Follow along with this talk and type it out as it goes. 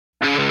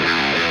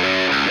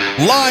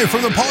Live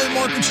from the Poly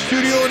Market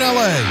Studio in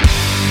LA.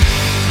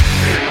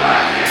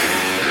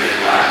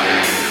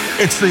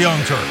 It's the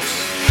Young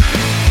Turks.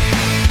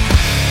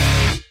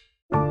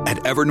 At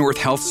Evernorth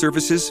Health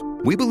Services,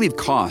 we believe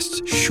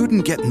costs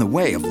shouldn't get in the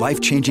way of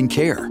life-changing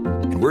care,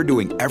 and we're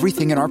doing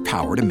everything in our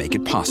power to make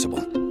it possible.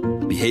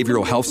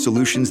 Behavioral health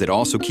solutions that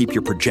also keep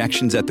your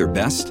projections at their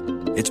best?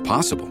 It's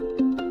possible.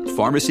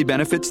 Pharmacy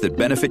benefits that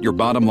benefit your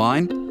bottom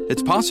line?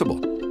 It's possible.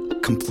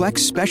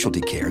 Complex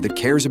specialty care that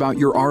cares about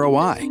your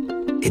ROI?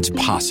 It's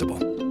possible.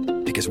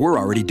 Because we're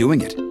already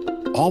doing it.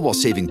 All while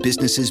saving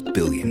businesses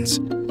billions.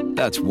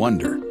 That's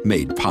Wonder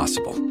made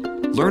possible.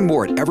 Learn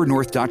more at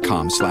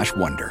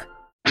evernorth.com/wonder.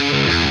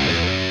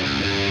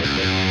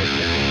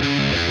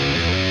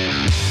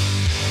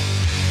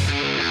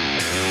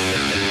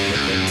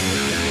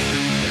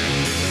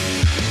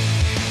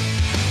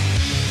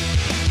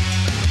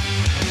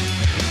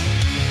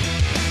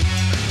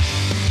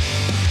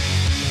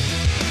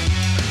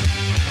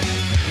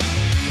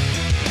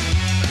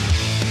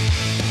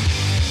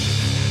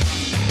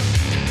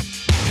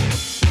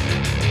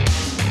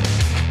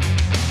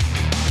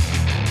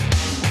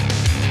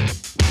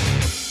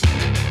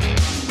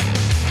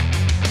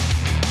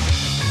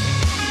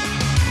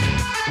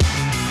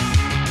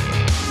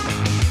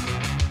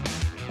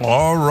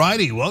 All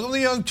righty, welcome to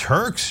the Young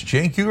Turks.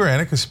 Cenk Uygur,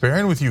 Anna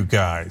Kasparian with you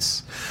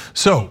guys.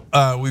 So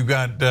we've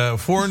got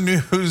foreign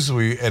news,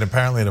 and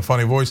apparently in a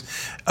funny voice.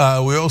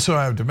 We also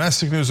have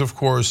domestic news, of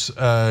course.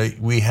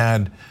 We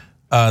had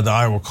the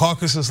Iowa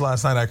caucuses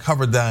last night. I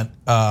covered that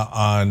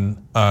on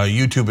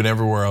YouTube and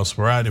everywhere else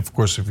we're at. Of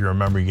course, if you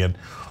remember, you get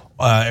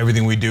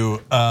everything we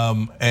do.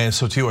 And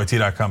so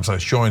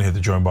tyt.com/join, hit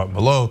the join button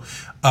below.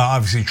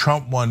 Obviously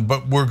Trump won,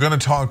 but we're gonna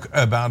talk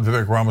about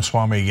Vivek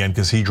Ramaswamy again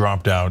because he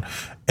dropped out.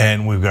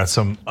 And we've got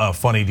some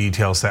funny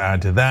details to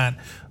add to that.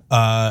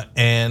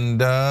 And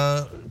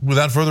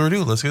without further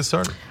ado, let's get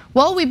started.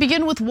 Well, we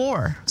begin with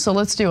war, so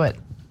let's do it.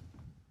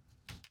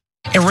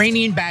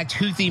 Iranian-backed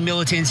Houthi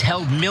militants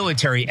held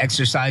military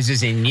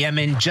exercises in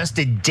Yemen just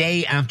a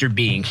day after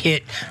being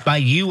hit by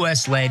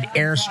US-led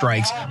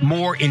airstrikes,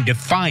 more in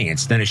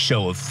defiance than a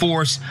show of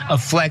force, a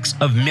flex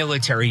of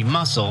military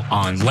muscle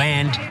on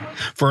land,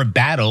 for a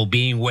battle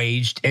being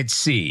waged at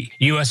sea.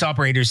 US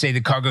operators say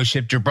the cargo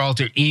ship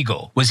Gibraltar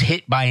Eagle was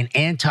hit by an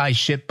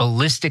anti-ship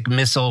ballistic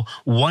missile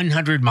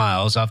 100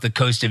 miles off the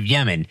coast of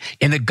Yemen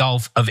in the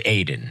Gulf of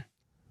Aden.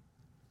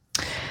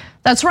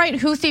 That's right,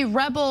 Houthi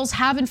rebels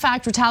have in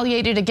fact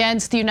retaliated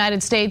against the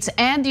United States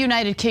and the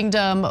United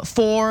Kingdom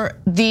for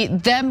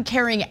them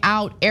carrying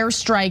out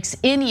airstrikes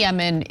in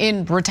Yemen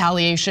in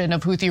retaliation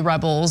of Houthi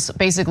rebels,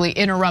 basically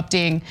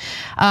interrupting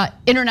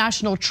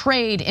international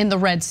trade in the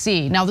Red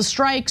Sea. Now the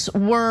strikes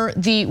were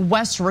the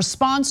West's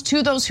response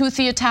to those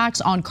Houthi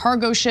attacks on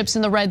cargo ships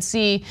in the Red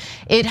Sea.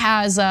 It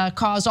has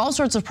caused all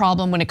sorts of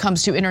problems when it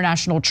comes to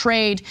international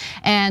trade,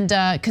 and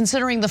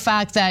considering the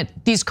fact that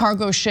these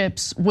cargo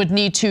ships would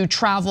need to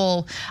travel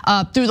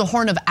through the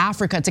Horn of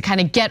Africa to kind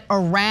of get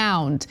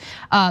around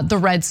the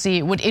Red Sea.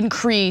 It would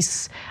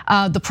increase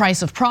the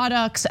price of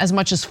products as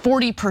much as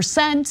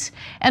 40%.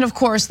 And of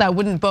course, that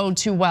wouldn't bode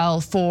too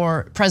well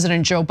for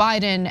President Joe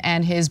Biden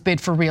and his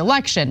bid for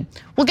re-election.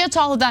 We'll get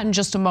to all of that in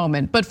just a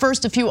moment. But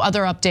first, a few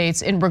other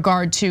updates in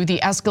regard to the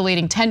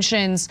escalating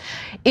tensions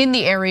in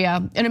the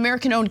area. An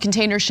American-owned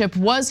container ship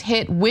was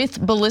hit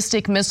with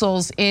ballistic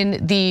missiles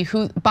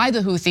by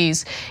the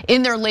Houthis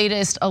in their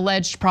latest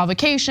alleged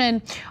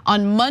provocation.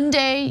 On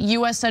Monday,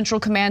 US Central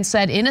Command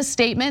said in a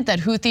statement that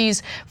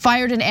Houthis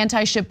fired an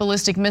anti-ship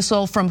ballistic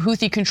missile from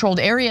Houthi-controlled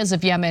areas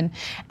of Yemen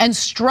and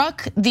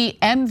struck the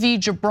MV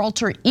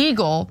Gibraltar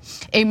Eagle,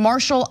 a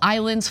Marshall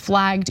Islands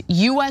flagged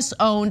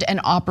US-owned and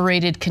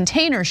operated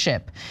container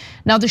ship.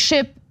 Now the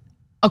ship,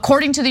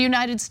 according to the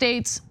United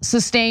States,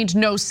 sustained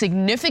no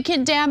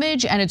significant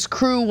damage and its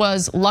crew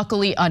was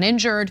luckily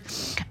uninjured.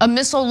 A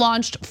missile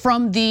launched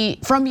from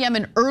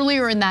Yemen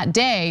earlier in that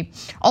day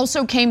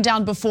also came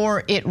down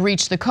before it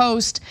reached the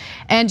coast.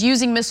 And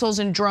using missiles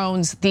and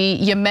drones, the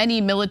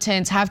Yemeni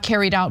militants have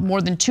carried out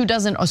more than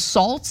 24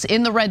 assaults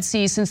in the Red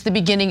Sea since the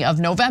beginning of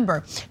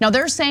November. Now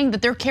they're saying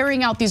that they're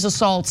carrying out these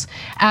assaults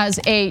as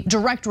a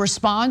direct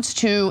response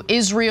to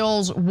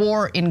Israel's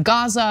war in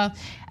Gaza.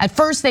 At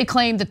first, they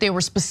claimed that they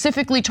were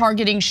specifically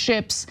targeting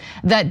ships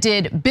that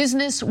did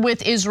business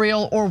with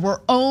Israel or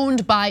were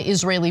owned by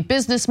Israeli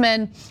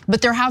businessmen. But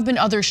there have been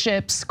other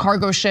ships,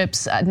 cargo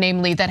ships,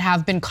 namely, that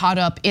have been caught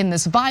up in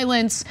this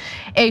violence.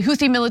 A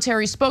Houthi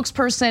military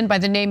spokesperson by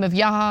the name of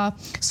Yahya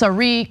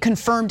Saree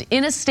confirmed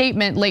in a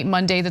statement late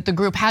Monday that the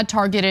group had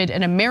targeted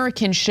an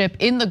American ship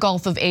in the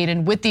Gulf of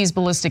Aden with these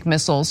ballistic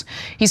missiles.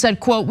 He said,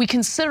 quote, "We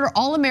consider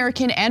all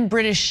American and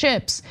British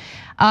ships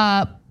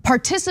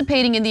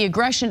participating in the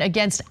aggression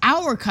against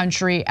our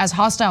country as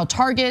hostile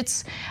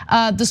targets."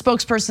 The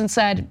spokesperson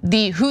said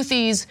the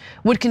Houthis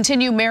would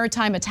continue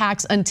maritime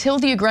attacks until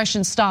the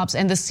aggression stops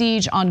and the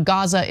siege on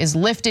Gaza is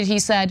lifted, he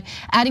said,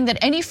 adding that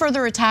any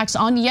further attacks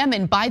on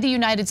Yemen by the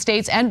United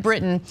States and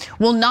Britain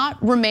will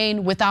not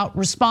remain without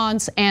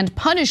response and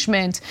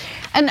punishment.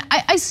 And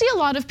I see a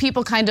lot of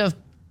people kind of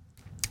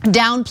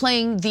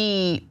downplaying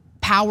the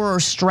power or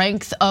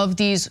strength of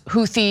these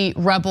Houthi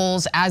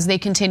rebels as they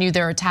continue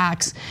their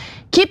attacks.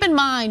 Keep in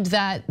mind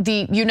that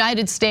the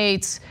United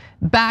States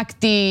backed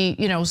the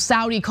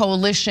Saudi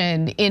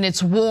coalition in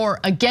its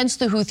war against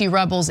the Houthi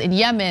rebels in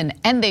Yemen,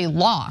 and they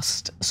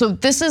lost. So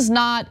this is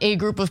not a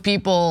group of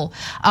people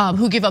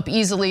who give up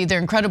easily. They're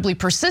incredibly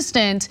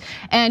persistent,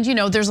 and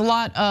there's a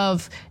lot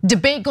of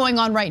debate going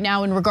on right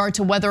now in regard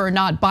to whether or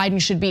not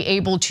Biden should be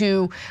able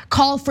to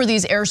call for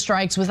these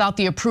airstrikes without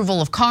the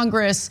approval of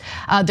Congress.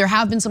 There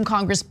have been some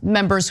Congress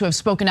members who have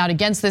spoken out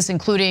against this,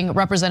 including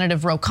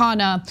Representative Ro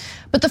Khanna.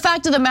 But the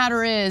fact of the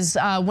matter is,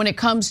 when it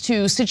comes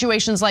to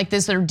situations like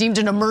this that are deemed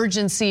an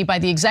emergency by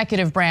the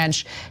executive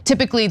branch,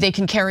 typically they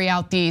can carry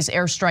out these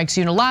airstrikes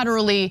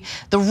unilaterally.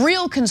 The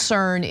real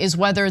concern is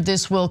whether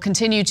this will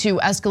continue to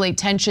escalate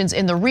tensions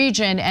in the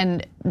region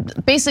and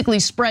basically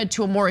spread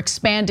to a more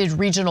expanded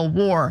regional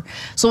war.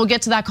 So we'll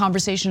get to that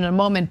conversation in a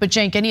moment. But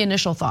Cenk, any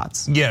initial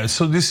thoughts? Yeah,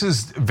 so this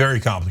is very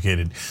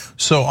complicated.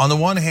 So on the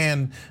one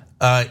hand,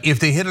 if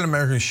they hit an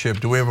American ship,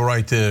 do we have a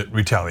right to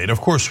retaliate? Of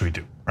course we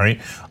do,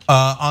 right?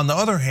 On the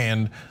other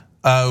hand,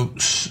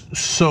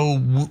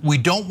 so we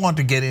don't want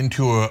to get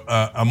into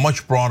a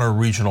much broader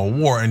regional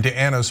war. And to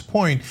Anna's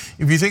point,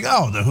 if you think,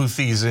 the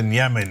Houthis in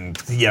Yemen,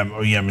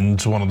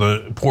 Yemen's one of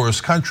the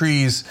poorest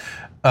countries,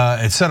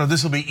 etc.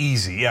 This will be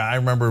easy. Yeah, I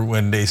remember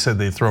when they said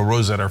they throw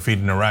roses at our feet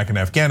in Iraq and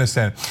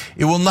Afghanistan.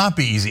 It will not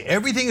be easy.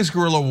 Everything is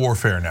guerrilla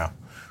warfare now.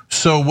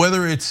 So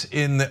whether it's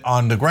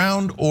on the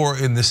ground or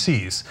in the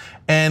seas,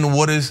 and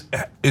what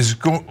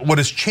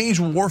has changed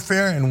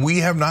warfare, and we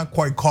have not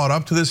quite caught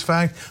up to this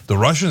fact. The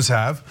Russians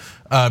have,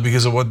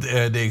 because of what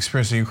they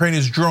experienced in Ukraine,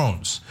 is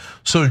drones.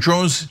 So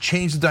drones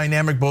change the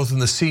dynamic both in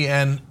the sea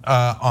and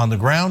on the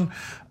ground,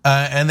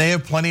 and they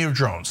have plenty of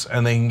drones,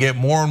 and they can get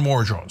more and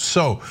more drones.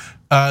 So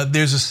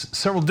there's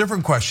several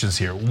different questions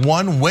here.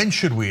 One, when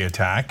should we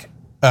attack?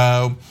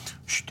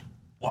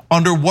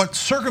 Under what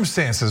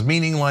circumstances?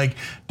 Meaning, like,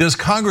 does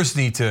Congress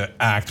need to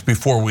act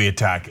before we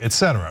attack,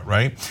 etc.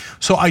 Right?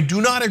 So I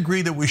do not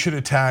agree that we should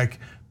attack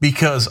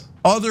because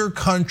other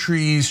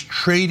countries'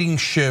 trading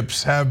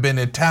ships have been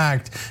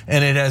attacked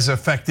and it has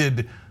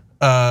affected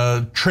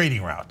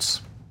trading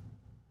routes.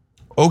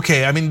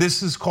 Okay, I mean,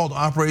 this is called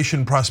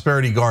Operation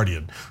Prosperity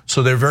Guardian,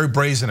 so they're very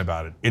brazen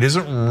about it. It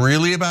isn't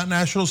really about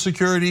national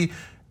security.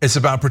 It's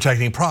about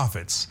protecting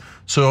profits.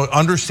 So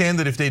understand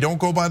that if they don't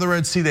go by the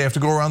Red Sea, they have to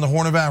go around the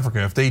Horn of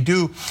Africa. If they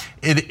do,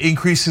 it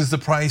increases the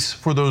price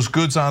for those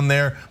goods on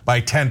there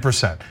by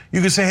 10%.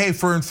 You can say, hey,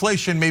 for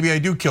inflation, maybe I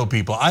do kill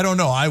people. I don't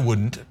know, I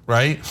wouldn't,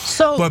 right?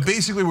 But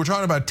basically, we're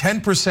talking about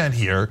 10%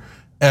 here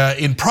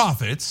in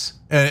profits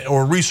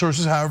or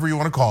resources, however you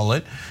want to call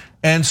it.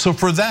 And so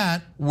for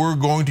that, we're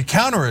going to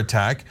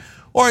counterattack.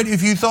 All right,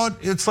 if you thought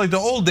it's like the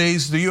old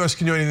days, the US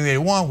can do anything they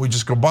want, we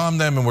just go bomb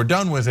them and we're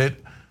done with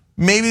it.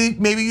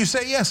 Maybe you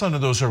say yes under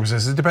those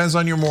circumstances. It depends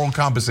on your moral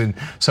compass in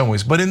some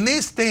ways. But in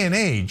this day and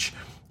age,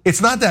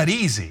 it's not that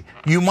easy.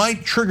 You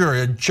might trigger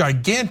a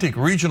gigantic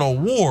regional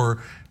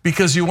war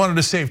because you wanted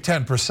to save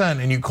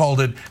 10% and you called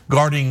it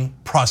guarding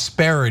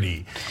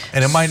prosperity.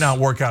 And it might not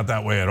work out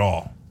that way at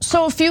all.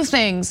 So a few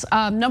things.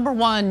 Number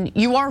one,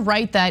 you are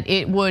right that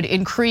it would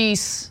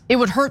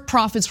hurt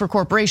profits for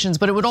corporations,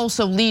 but it would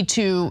also lead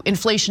to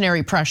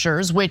inflationary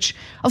pressures, which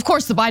of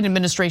course the Biden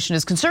administration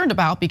is concerned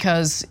about,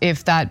 because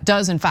if that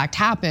does in fact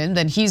happen,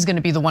 then he's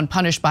gonna be the one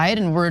punished by it,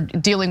 and we're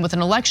dealing with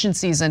an election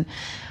season.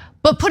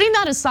 But putting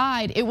that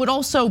aside, it would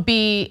also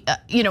be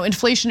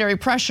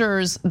inflationary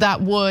pressures that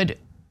would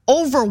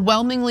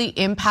overwhelmingly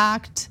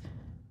impact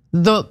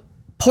the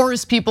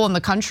poorest people in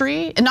the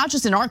country, and not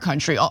just in our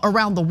country,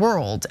 around the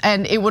world.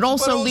 And it would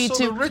also lead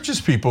to the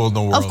richest people in the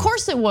world. Of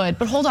course it would,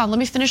 but hold on, let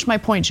me finish my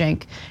point,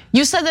 Cenk.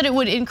 You said that it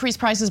would increase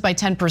prices by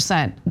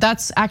 10%.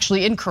 That's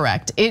actually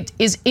incorrect. It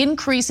is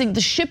increasing,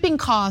 the shipping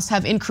costs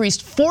have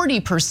increased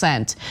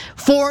 40%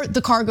 for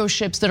the cargo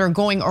ships that are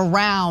going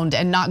around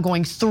and not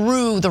going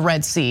through the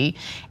Red Sea.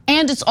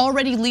 And it's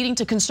already leading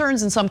to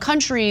concerns in some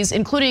countries,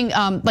 including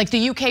like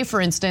the UK, for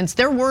instance.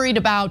 They're worried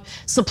about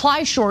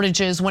supply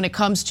shortages when it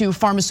comes to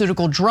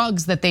pharmaceutical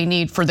drugs that they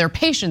need for their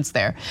patients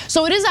there.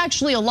 So it is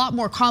actually a lot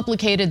more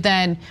complicated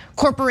than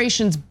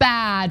corporations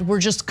bad, we're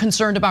just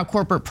concerned about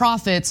corporate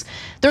profits.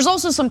 There's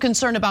also some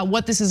concern about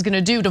what this is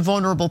gonna do to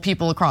vulnerable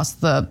people across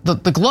the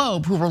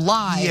globe who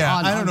rely on. Yeah,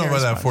 I don't know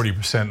about that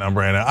 40%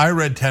 number, Anna. I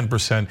read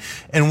 10%,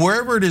 and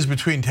wherever it is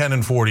between 10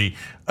 and 40,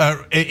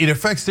 it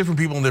affects different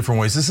people in different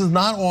ways. This is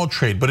not all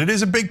trade, but it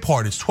is a big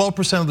part. It's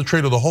 12% of the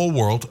trade of the whole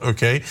world,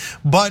 okay?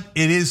 But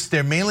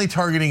they're mainly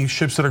targeting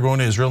ships that are going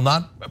to Israel,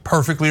 not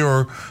perfectly,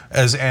 or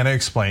as Anna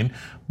explained.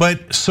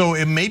 But so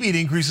maybe it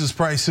increases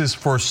prices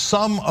for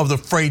some of the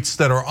freights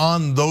that are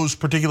on those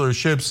particular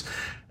ships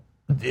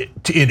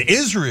in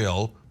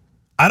Israel.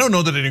 I don't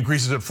know that it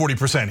increases at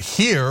 40%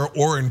 here,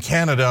 or in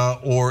Canada,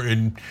 or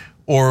in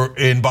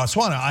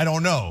Botswana. I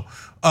don't know.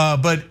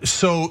 But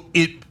so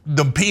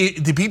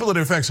the people that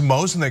it affects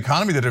most and the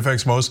economy that it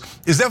affects most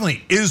is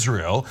definitely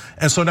Israel.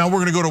 And so now we're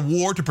gonna go to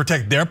war to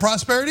protect their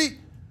prosperity?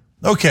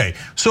 Okay,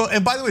 so,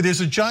 and by the way,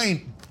 there's a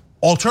giant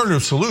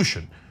alternative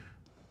solution,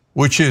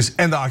 which is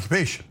end the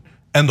occupation.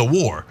 end the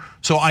war.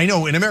 So I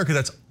know in America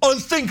that's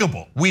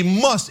unthinkable. We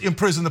must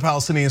imprison the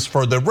Palestinians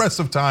for the rest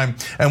of time,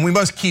 and we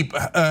must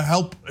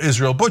help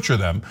Israel butcher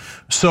them.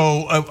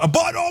 So,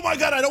 but oh my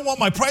God, I don't want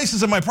my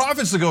prices and my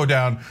profits to go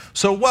down.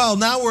 So, well,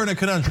 now we're in a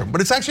conundrum.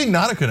 But it's actually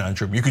not a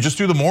conundrum. You could just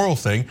do the moral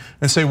thing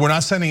and say we're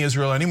not sending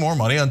Israel any more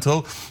money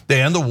until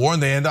they end the war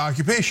and they end the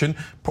occupation.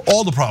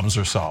 All the problems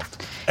are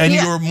solved. And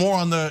you're more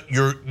on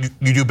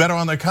you do better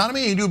on the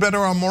economy and you do better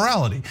on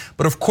morality.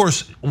 But of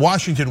course,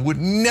 Washington would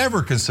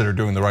never consider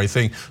doing the right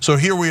thing. So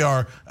here we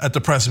are at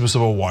the precipice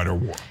of a wider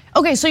war.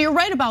 Okay, so you're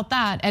right about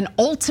that. And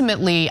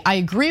ultimately, I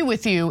agree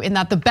with you in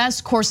that the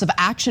best course of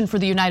action for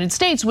the United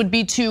States would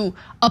be to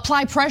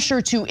apply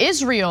pressure to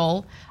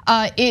Israel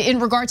in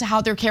regard to how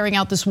they're carrying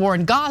out this war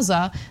in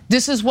Gaza.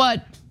 This is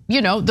what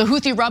the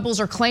Houthi rebels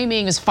are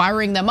claiming is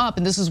firing them up,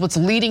 and this is what's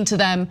leading to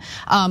them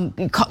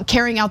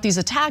carrying out these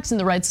attacks in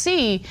the Red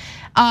Sea.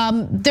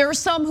 There are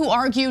some who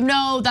argue,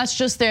 no, that's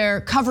just their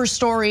cover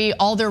story.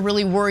 All they're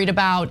really worried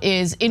about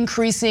is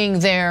increasing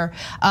their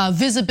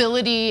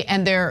visibility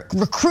and their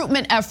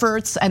recruitment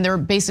efforts, and they're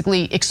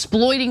basically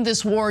exploiting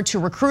this war to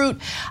recruit.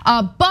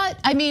 But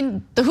I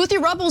mean, the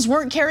Houthi rebels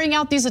weren't carrying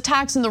out these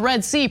attacks in the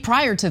Red Sea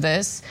prior to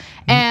this.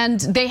 And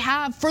they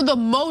have, for the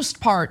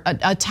most part,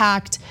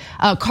 attacked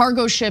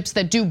cargo ships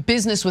that do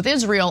business with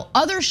Israel.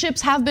 Other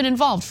ships have been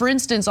involved. For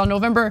instance, on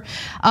November,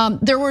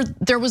 there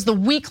was the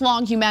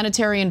week-long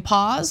humanitarian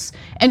pause.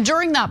 And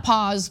during that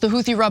pause, the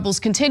Houthi rebels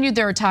continued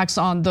their attacks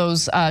on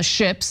those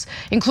ships,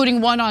 including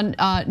one on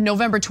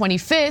November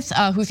 25th.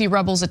 Houthi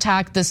rebels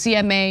attacked the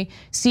CMA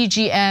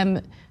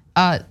CGM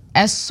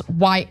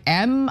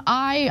SYMI,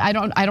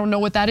 I don't know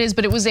what that is,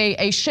 but it was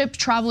a ship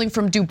traveling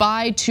from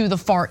Dubai to the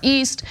Far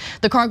East.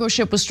 The cargo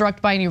ship was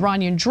struck by an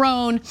Iranian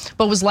drone,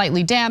 but was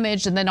lightly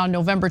damaged. And then on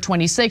November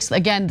 26th,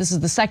 again, this is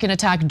the second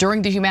attack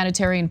during the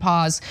humanitarian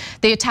pause.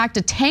 They attacked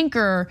a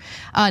tanker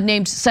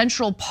named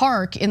Central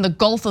Park in the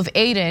Gulf of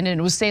Aden, and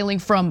it was sailing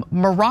from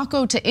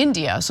Morocco to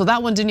India. So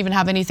that one didn't even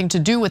have anything to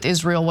do with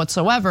Israel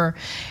whatsoever.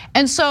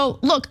 And so,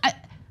 look,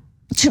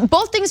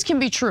 both things can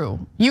be true.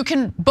 You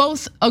can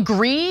both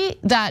agree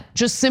that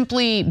just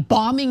simply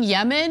bombing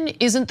Yemen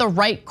isn't the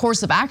right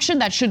course of action.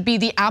 That should be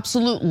the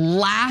absolute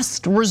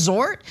last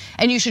resort.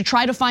 And you should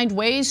try to find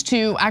ways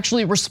to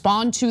actually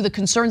respond to the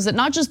concerns that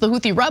not just the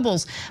Houthi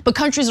rebels, but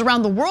countries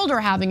around the world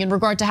are having in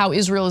regard to how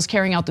Israel is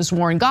carrying out this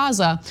war in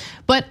Gaza.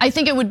 But I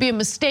think it would be a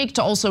mistake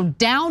to also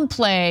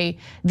downplay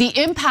the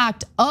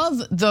impact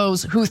of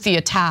those Houthi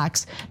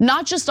attacks,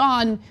 not just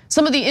on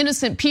some of the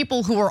innocent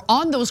people who are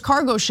on those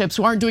cargo ships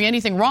who aren't doing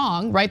anything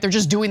wrong, right? They're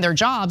just doing their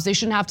jobs. They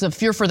shouldn't have to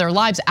fear for their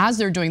lives as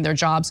they're doing their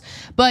jobs.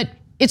 But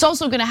it's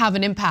also gonna have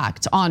an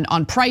impact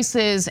on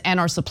prices and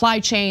our supply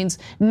chains,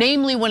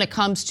 namely when it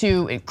comes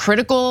to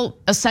critical,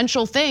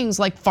 essential things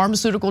like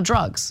pharmaceutical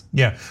drugs.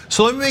 Yeah,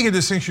 so let me make a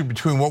distinction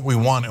between what we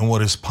want and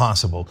what is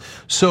possible.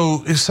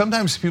 So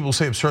sometimes people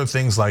say absurd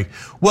things like,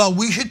 well,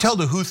 we should tell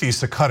the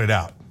Houthis to cut it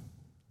out.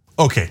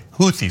 Okay,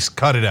 Houthis,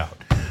 cut it out.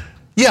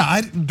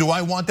 Yeah, do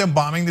I want them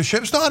bombing the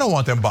ships? No, I don't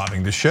want them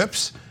bombing the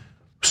ships.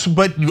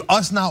 But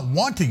us not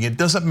wanting it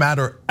doesn't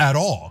matter at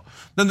all.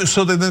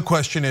 So then the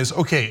question is,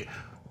 okay,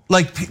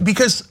 like,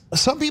 because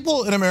some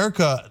people in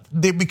America,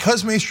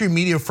 because mainstream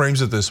media frames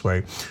it this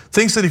way,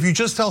 thinks that if you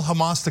just tell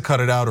Hamas to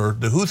cut it out or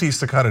the Houthis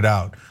to cut it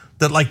out,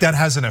 that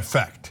has an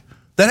effect.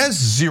 That has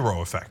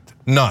zero effect,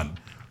 none.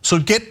 So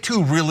get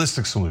to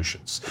realistic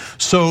solutions.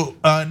 So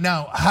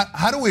now,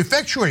 how do we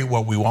effectuate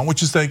what we want,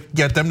 which is to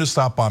get them to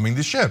stop bombing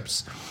the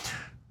ships?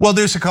 Well,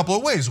 there's a couple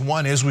of ways.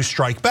 One is we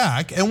strike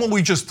back, and when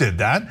we just did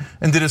that,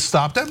 and did it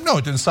stop them? No,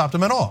 it didn't stop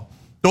them at all.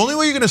 The only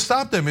way you're gonna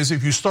stop them is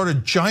if you start a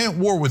giant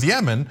war with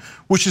Yemen,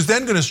 which is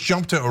then gonna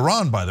jump to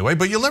Iran, by the way,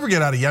 but you'll never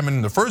get out of Yemen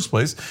in the first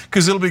place,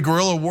 because it'll be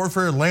guerrilla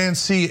warfare, land,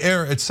 sea,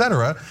 air,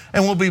 etc.,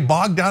 and we'll be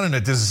bogged down in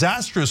a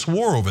disastrous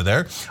war over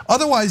there.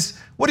 Otherwise,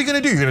 what are you gonna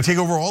do? You're gonna take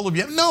over all of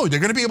Yemen? No, they're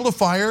gonna be able to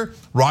fire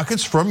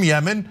rockets from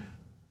Yemen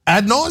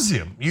ad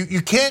nauseum.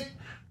 You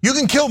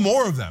can kill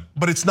more of them,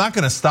 but it's not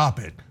gonna stop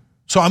it.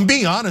 So I'm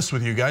being honest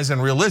with you guys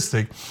and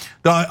realistic.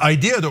 The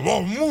idea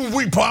that,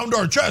 we pound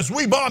our chest,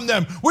 we bombed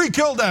them, we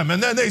killed them,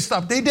 and then they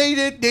stopped. They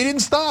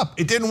didn't stop.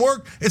 It didn't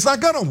work. It's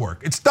not gonna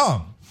work. It's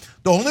dumb.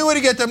 The only way to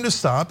get them to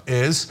stop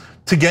is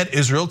to get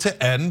Israel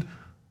to end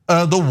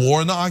the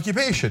war and the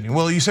occupation.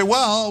 Well, you say,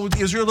 well,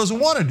 Israel doesn't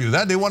want to do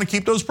that. They want to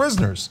keep those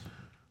prisoners.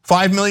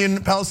 5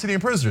 million Palestinian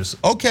prisoners.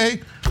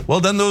 Okay, well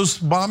then those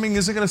bombing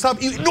isn't gonna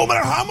stop, no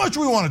matter how much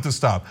we want it to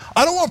stop.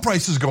 I don't want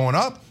prices going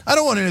up. I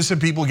don't want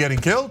innocent people getting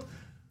killed.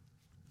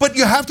 But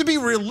you have to be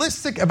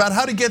realistic about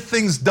how to get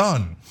things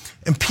done.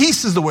 And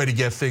peace is the way to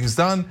get things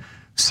done.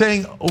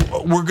 Saying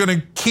we're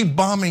gonna keep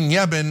bombing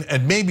Yemen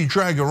and maybe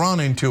drag Iran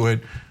into it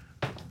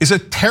is a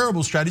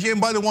terrible strategy. And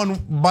by the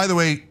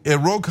way,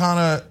 Ro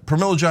Khanna,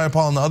 Pramila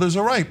Jayapal, and the others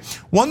are right.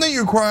 One that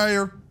you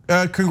require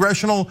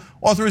congressional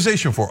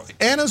authorization for.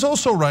 Anna's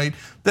also right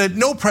that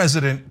no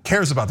president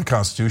cares about the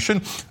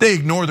Constitution. They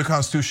ignore the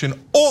Constitution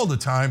all the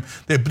time.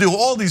 They do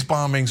all these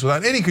bombings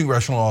without any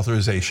congressional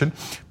authorization.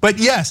 But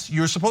yes,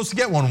 you're supposed to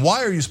get one.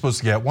 Why are you supposed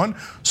to get one?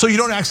 So you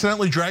don't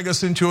accidentally drag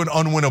us into an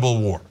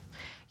unwinnable war.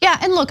 Yeah,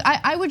 and look,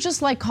 I would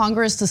just like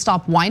Congress to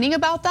stop whining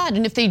about that.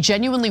 And if they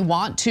genuinely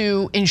want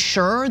to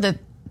ensure that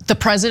the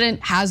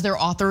president has their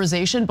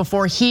authorization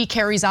before he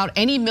carries out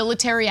any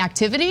military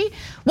activity,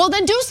 well,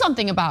 then do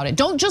something about it.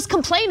 Don't just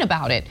complain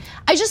about it.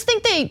 I just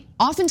think they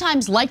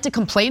oftentimes like to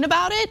complain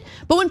about it,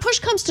 but when push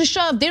comes to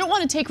shove, they don't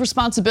want to take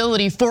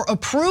responsibility for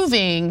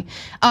approving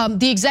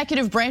the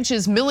executive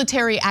branch's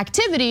military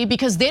activity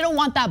because they don't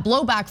want that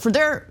blowback for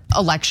their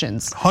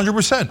elections.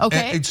 100%.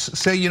 Okay.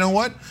 Say, you know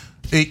what?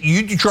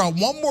 You drop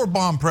one more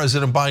bomb,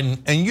 President Biden,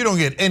 and you don't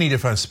get any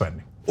defense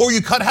spending. Or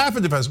you cut half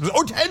of defense spending,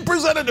 or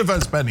 10% of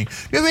defense spending. Do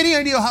you have any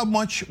idea how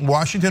much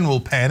Washington will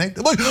panic?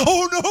 They're like,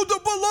 oh no, the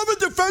beloved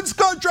defense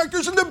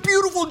contractors and the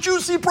beautiful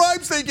juicy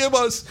bribes they give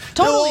us.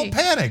 Totally. They'll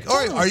all panic. All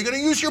right, are you gonna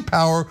use your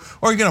power,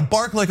 or are you gonna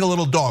bark like a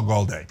little dog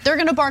all day? They're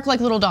gonna bark like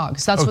little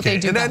dogs, that's what they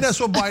do. And that's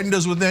what Biden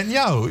does with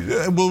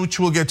Netanyahu, which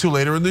we'll get to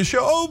later in the show.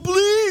 Oh,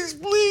 please,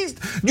 please.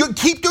 You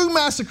keep doing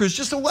massacres,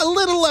 just a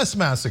little less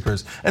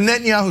massacres. And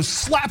Netanyahu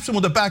slaps him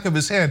with the back of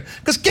his hand,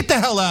 because get the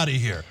hell out of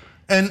here.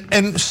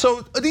 And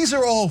so these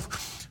are all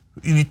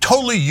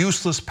totally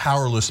useless,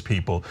 powerless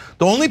people.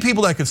 The only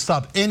people that could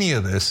stop any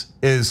of this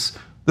is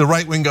the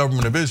right-wing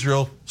government of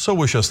Israel, so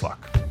wish us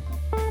luck.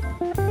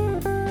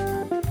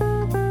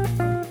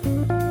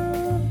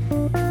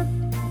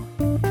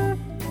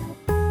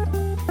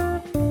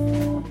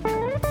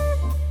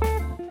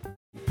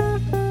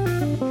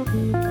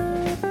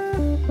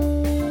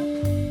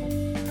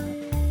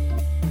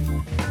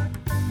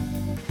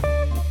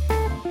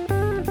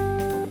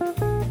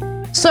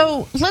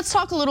 So let's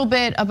talk a little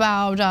bit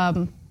about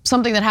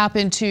something that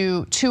happened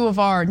to two of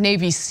our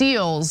Navy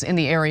SEALs in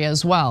the area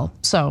as well.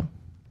 So,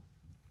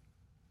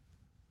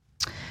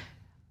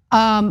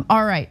 all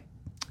right.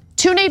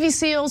 Two Navy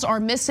SEALs are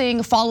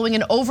missing following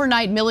an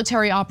overnight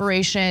military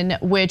operation,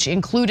 which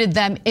included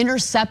them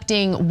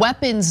intercepting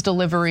weapons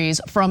deliveries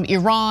from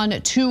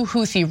Iran to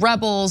Houthi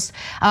rebels.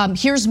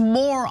 Here's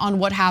more on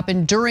what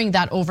happened during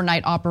that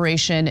overnight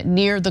operation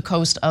near the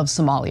coast of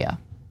Somalia.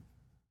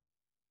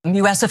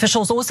 US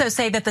officials also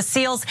say that the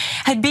SEALs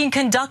had been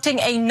conducting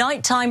a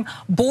nighttime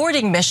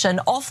boarding mission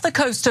off the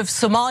coast of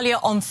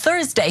Somalia on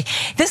Thursday.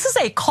 This is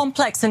a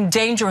complex and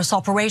dangerous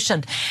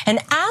operation. And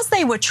as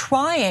they were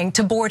trying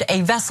to board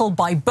a vessel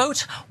by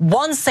boat,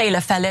 one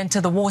sailor fell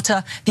into the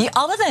water, the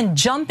other then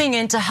jumping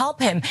in to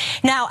help him.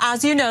 Now,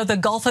 as you know, the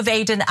Gulf of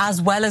Aden as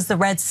well as the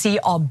Red Sea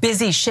are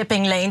busy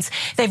shipping lanes.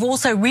 They've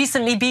also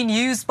recently been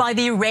used by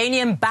the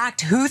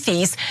Iranian-backed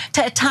Houthis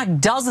to attack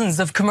dozens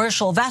of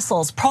commercial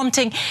vessels,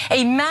 prompting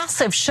a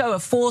massive show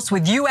of force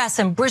with US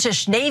and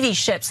British Navy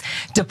ships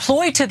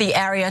deployed to the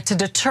area to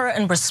deter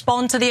and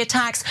respond to the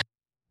attacks.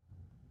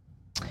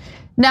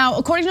 Now,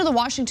 according to the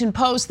Washington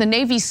Post, the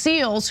Navy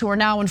SEALs, who are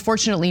now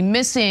unfortunately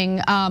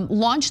missing,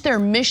 launched their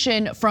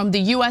mission from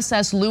the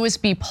USS Lewis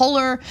B.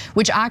 Puller,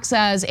 which acts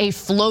as a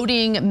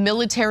floating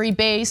military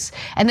base.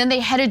 And then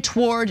they headed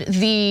toward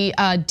the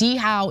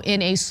Dhow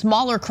in a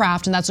smaller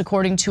craft, and that's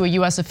according to a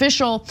US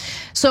official.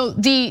 So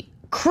the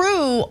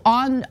crew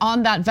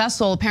on that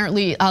vessel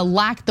apparently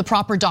lacked the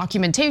proper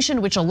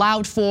documentation, which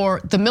allowed for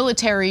the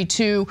military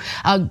to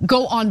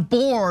go on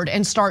board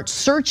and start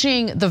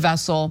searching the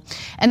vessel.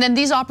 And then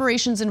these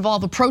operations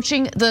involve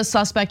approaching the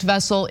suspect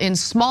vessel in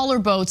smaller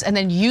boats and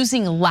then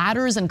using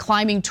ladders and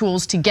climbing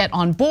tools to get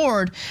on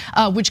board,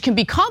 which can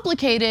be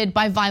complicated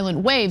by violent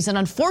waves. And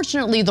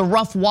unfortunately, the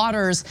rough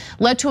waters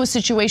led to a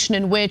situation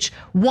in which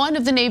one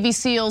of the Navy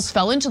SEALs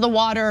fell into the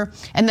water,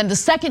 and then the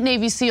second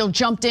Navy SEAL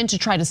jumped in to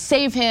try to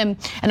save him.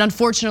 And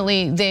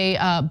unfortunately, they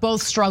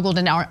both struggled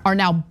and are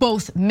now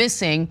both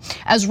missing.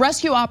 As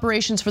rescue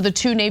operations for the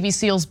two Navy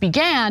SEALs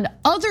began,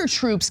 other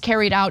troops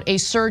carried out a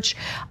search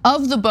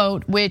of the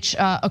boat, which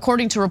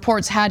according to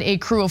reports had a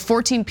crew of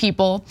 14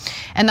 people.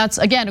 And that's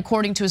again,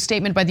 according to a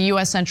statement by the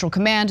US Central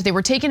Command. They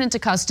were taken into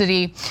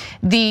custody.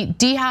 The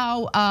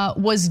Dhow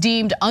was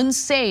deemed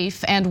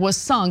unsafe and was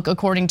sunk,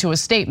 according to a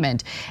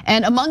statement.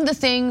 And among the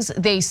things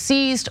they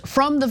seized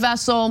from the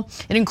vessel,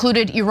 it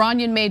included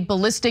Iranian-made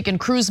ballistic and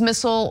cruise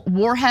missile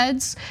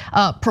warheads,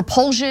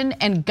 propulsion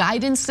and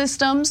guidance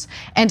systems,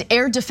 and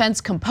air defense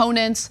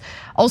components.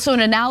 Also, an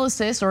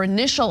analysis or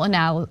initial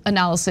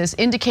analysis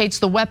indicates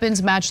the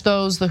weapons match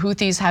those the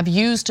Houthis have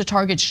used to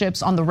target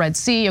ships on the Red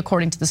Sea,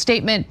 according to the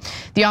statement.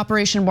 The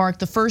operation marked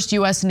the first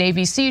US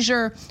Navy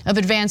seizure of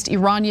advanced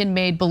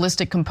Iranian-made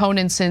ballistic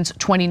components since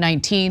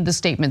 2019, the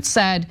statement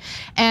said.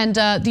 And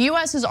the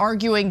US is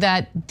arguing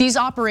that these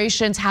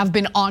operations have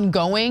been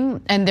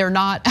ongoing and they're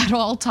not at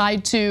all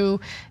tied to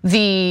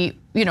the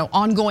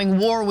ongoing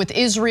war with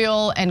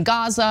Israel and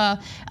Gaza.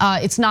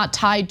 It's not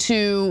tied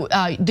to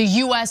the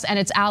US and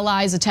its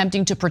allies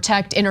attempting to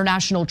protect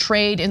international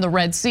trade in the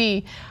Red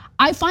Sea.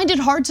 I find it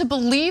hard to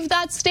believe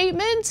that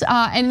statement.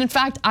 And in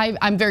fact,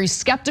 I'm very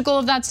skeptical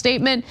of that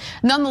statement.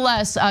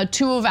 Nonetheless,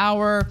 two of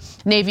our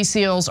Navy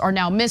SEALs are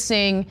now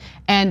missing.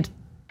 And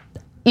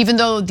even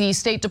though the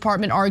State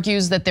Department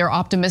argues that they're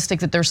optimistic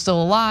that they're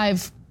still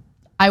alive,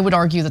 I would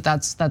argue that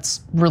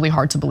that's really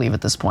hard to believe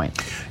at this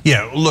point.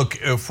 Yeah, look,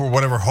 for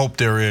whatever hope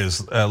there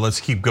is, let's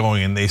keep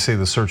going. And they say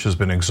the search has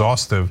been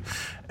exhaustive,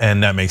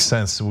 and that makes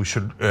sense. We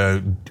should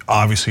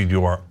obviously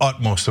do our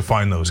utmost to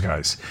find those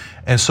guys.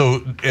 And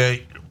so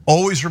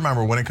always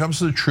remember, when it comes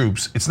to the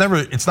troops, it's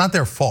not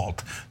their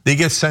fault. They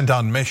get sent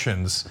on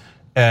missions.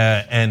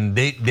 And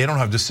they don't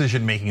have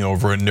decision making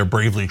over it, and they're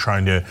bravely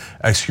trying to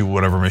execute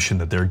whatever mission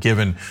that they're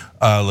given.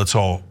 Let's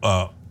all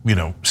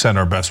send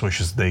our best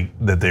wishes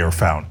that they are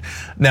found.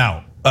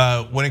 Now,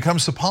 when it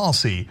comes to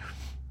policy,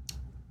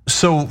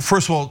 so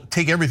first of all,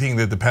 take everything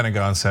that the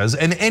Pentagon says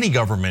and any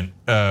government,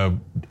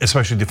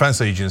 especially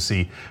defense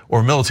agency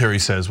or military,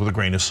 says with a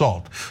grain of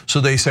salt. So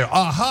they say,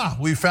 aha,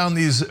 we found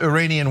these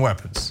Iranian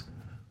weapons.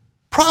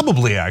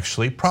 Probably,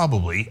 actually,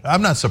 probably.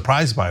 I'm not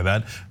surprised by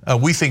that.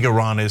 We think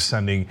Iran is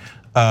sending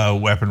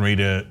weaponry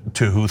to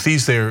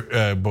Houthis.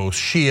 They're both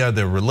Shia,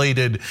 they're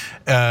related.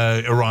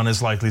 Iran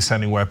is likely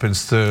sending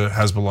weapons to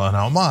Hezbollah and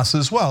Hamas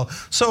as well.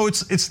 So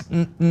it's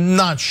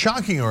not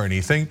shocking or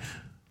anything.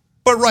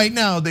 But right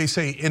now they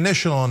say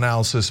initial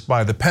analysis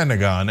by the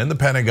Pentagon, and the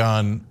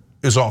Pentagon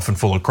is often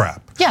full of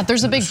crap. Yeah,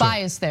 there's a big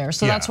bias there.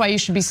 So that's why you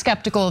should be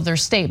skeptical of their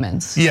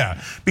statements. Yeah,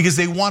 because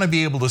they want to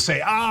be able to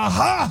say,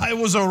 aha, it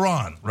was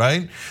Iran,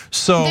 right?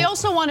 So they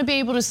also want to be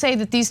able to say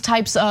that these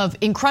types of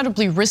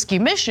incredibly risky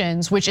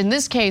missions, which in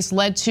this case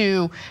led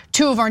to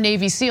 2 of our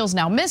Navy SEALs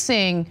now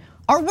missing,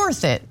 are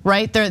worth it,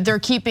 right? They're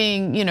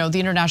keeping the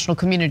international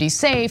community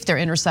safe. They're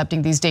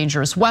intercepting these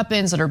dangerous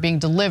weapons that are being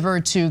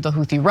delivered to the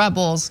Houthi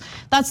rebels.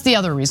 That's the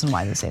other reason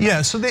why they say that.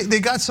 Yeah, so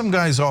they got some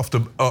guys off the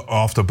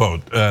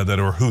boat that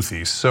are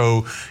Houthis.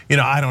 So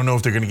I don't know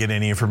if they're going to get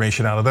any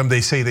information out of them.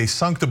 They say they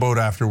sunk the boat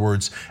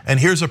afterwards, and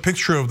here's a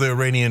picture of the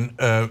Iranian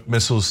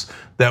missiles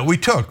that we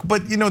took.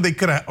 But they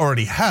could have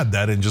already had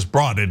that and just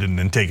brought it and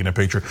then taken a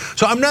picture.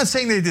 So I'm not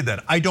saying they did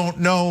that. I don't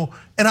know.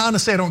 And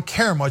honestly, I don't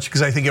care much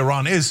because I think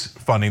Iran is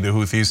funding the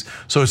Houthis.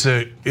 So it's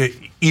an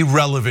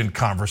irrelevant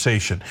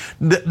conversation.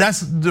 That's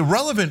the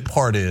relevant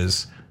part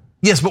is,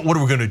 yes, but what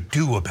are we going to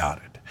do about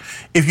it?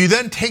 If you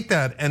then take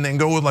that and then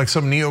go with like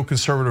some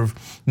neoconservative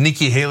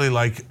Nikki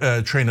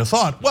Haley-like train of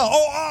thought,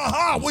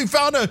 well, we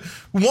found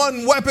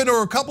one weapon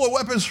or a couple of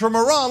weapons from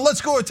Iran.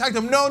 Let's go attack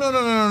them. No,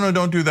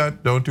 don't do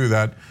that. Don't do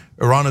that.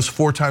 Iran is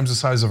 4 times the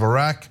size of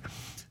Iraq.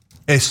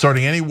 And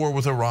starting any war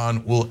with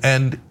Iran will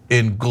end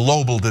in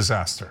global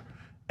disaster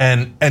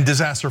and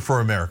disaster for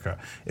America.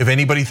 If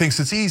anybody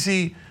thinks it's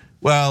easy,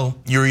 well,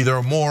 you're either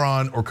a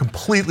moron or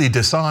completely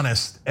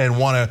dishonest and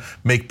want to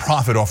make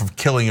profit off of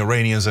killing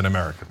Iranians and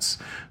Americans.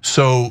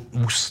 So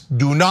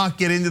do not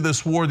get into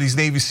this war. These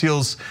Navy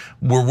SEALs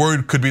were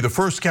worried could be the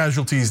first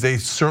casualties. They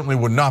certainly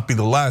would not be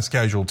the last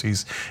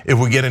casualties if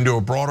we get into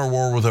a broader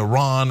war with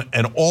Iran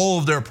and all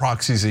of their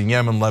proxies in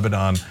Yemen,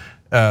 Lebanon,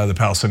 the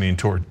Palestinian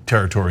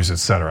territories,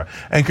 etc.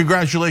 And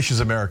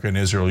congratulations, America and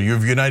Israel.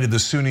 You've united the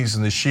Sunnis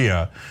and the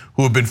Shia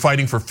who have been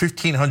fighting for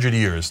 1,500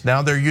 years.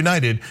 Now they're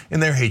united in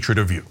their hatred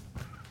of you.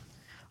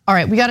 All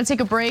right, we got to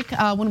take a break.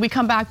 When we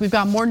come back, we've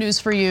got more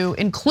news for you,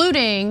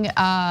 including,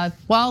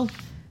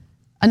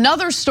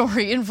 another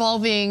story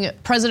involving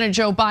President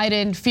Joe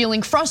Biden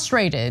feeling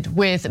frustrated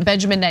with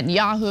Benjamin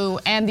Netanyahu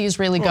and the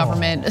Israeli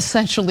government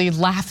essentially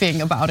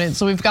laughing about it.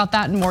 So we've got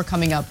that and more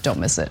coming up. Don't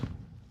miss it.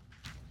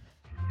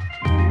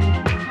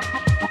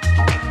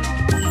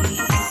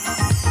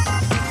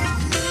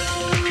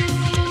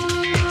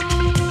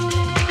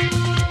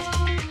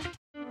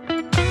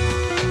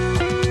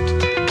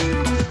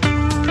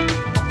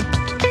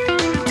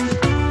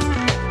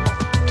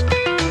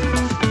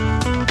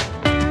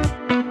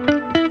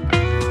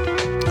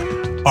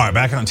 All right,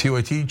 back on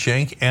TYT,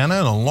 Cenk, Anna,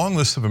 and a long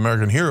list of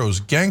American heroes.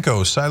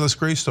 Genko, Silas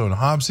Greystone,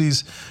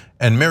 Hobbsies,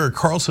 and Merrick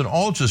Carlson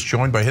all just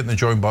joined by hitting the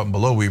join button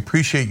below. We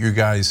appreciate you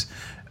guys.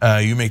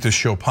 You make this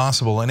show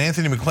possible. And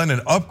Anthony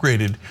McClendon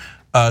upgraded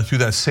through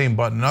that same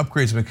button.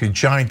 Upgrades make a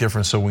giant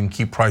difference so we can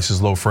keep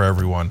prices low for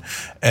everyone.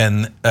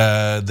 And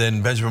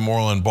then Benjamin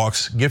Morrill and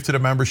Box gifted a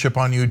membership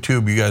on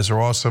YouTube. You guys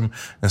are awesome.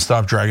 And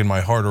Stop Dragging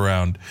My Heart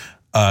Around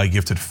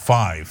gifted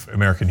 5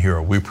 American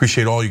Hero. We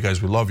appreciate all you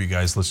guys. We love you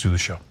guys. Let's do the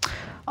show.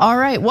 All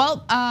right,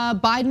 well,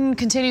 Biden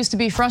continues to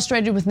be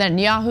frustrated with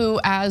Netanyahu,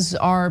 as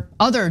are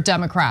other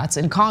Democrats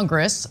in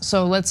Congress.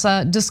 So let's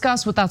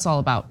discuss what that's all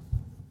about.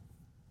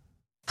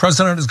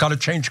 President has got to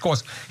change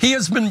course. He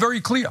has been very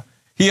clear.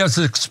 He has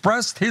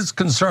expressed his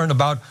concern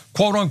about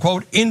quote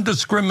unquote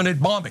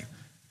indiscriminate bombing.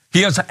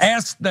 He has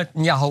asked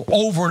Netanyahu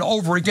over and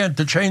over again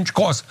to change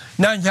course.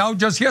 Netanyahu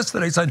just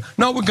yesterday said,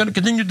 no, we're going to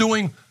continue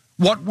doing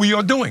what we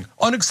are doing.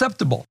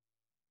 Unacceptable.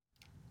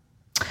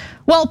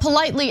 Well,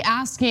 politely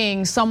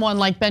asking someone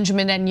like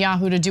Benjamin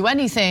Netanyahu to do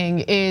anything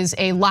is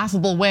a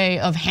laughable way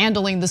of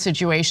handling the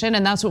situation,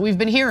 and that's what we've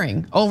been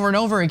hearing over and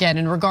over again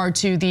in regard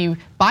to the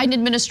Biden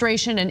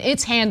administration and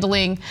its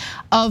handling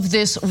of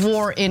this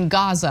war in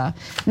Gaza.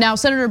 Now,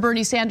 Senator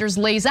Bernie Sanders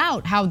lays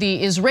out how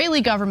the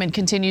Israeli government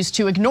continues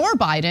to ignore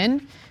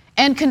Biden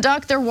and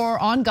conduct their war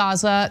on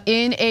Gaza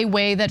in a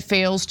way that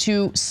fails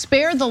to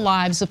spare the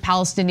lives of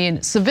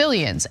Palestinian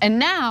civilians. And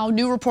now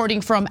new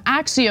reporting from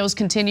Axios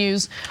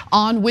continues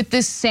on with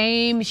this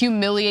same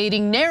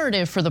humiliating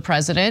narrative for the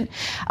president,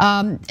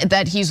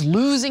 that he's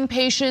losing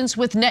patience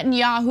with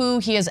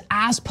Netanyahu. He has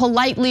asked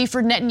politely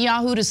for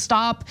Netanyahu to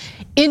stop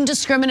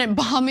indiscriminate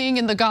bombing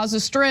in the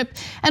Gaza Strip.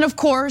 And of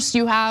course,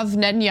 you have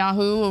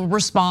Netanyahu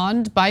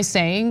respond by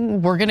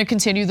saying, we're gonna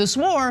continue this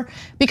war,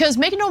 because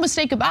make no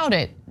mistake about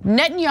it,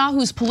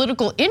 Netanyahu's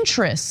political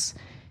interests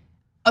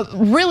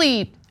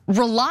really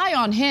rely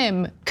on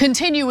him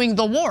continuing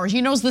the war.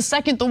 He knows the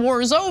second the war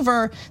is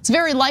over, it's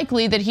very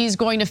likely that he's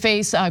going to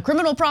face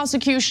criminal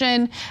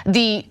prosecution.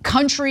 The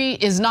country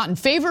is not in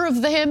favor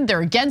of him,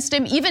 they're against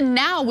him. Even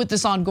now with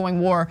this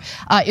ongoing war,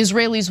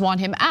 Israelis want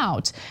him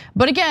out.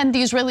 But again,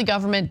 the Israeli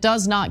government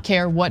does not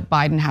care what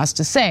Biden has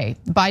to say.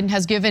 Biden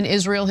has given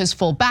Israel his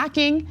full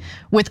backing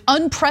with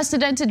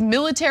unprecedented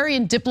military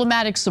and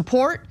diplomatic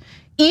support,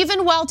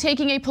 even while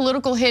taking a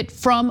political hit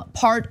from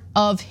part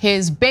of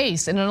his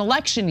base in an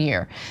election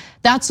year.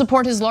 That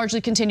support has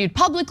largely continued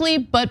publicly,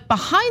 but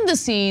behind the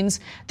scenes,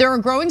 there are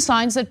growing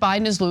signs that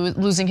Biden is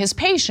losing his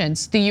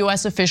patience, the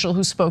US official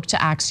who spoke to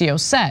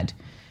Axios said.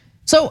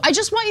 So I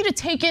just want you to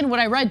take in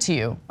what I read to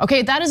you,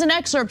 okay? That is an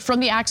excerpt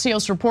from the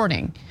Axios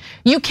reporting.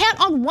 You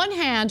can't on one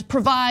hand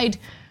provide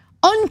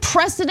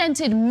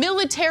unprecedented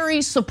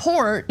military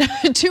support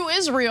to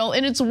Israel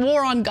in its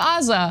war on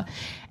Gaza,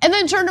 and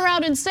then turn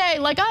around and say,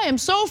 like, I am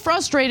so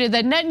frustrated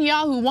that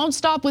Netanyahu won't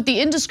stop with the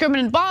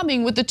indiscriminate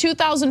bombing with the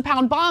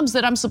 2,000-pound bombs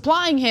that I'm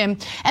supplying him,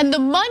 and the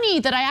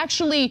money that I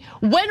actually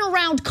went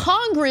around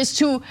Congress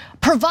to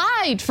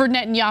provide for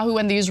Netanyahu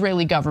and the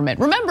Israeli government.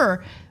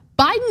 Remember,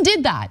 Biden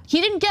did that. He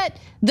didn't get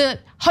the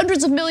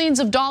hundreds of millions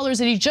of dollars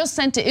that he just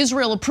sent to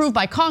Israel approved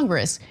by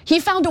Congress. He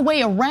found a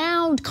way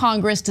around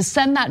Congress to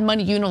send that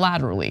money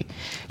unilaterally.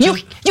 You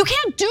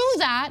can't do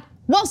that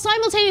while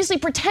simultaneously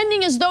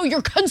pretending as though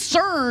you're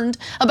concerned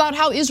about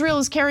how Israel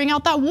is carrying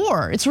out that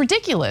war. It's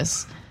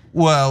ridiculous.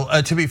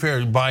 Well, to be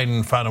fair,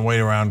 Biden found a way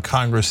around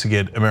Congress to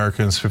get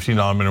Americans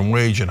 $15 minimum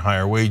wage and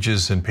higher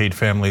wages and paid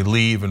family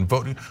leave and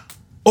voting.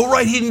 Oh,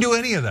 right, he didn't do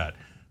any of that.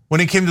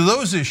 When it came to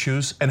those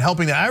issues and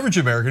helping the average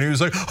American, he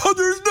was like, oh,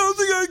 there's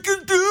nothing I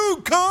can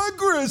do.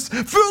 Congress,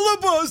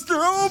 filibuster,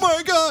 oh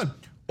my God.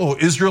 Oh,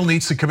 Israel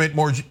needs to commit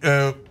more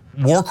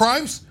war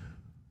crimes?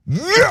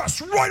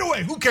 Yes, right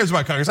away. Who cares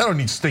about Congress? I don't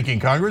need stinking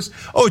Congress.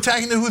 Oh,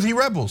 attacking the Houthi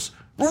rebels.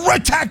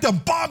 Attack them,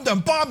 bomb them,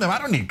 bomb them. I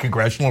don't need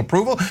congressional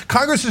approval.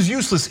 Congress is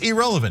useless,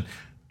 irrelevant.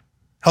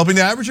 Helping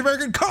the average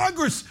American?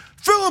 Congress,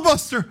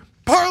 filibuster,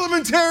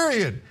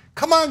 parliamentarian.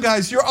 Come on,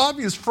 guys, you're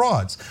obvious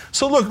frauds.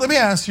 So look, let me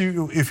ask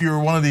you if you're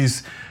one of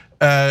these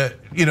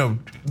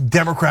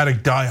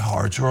Democratic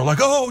diehards who are like,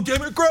 oh,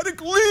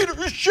 Democratic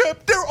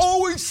leadership, they're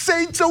always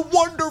saints so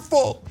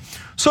wonderful.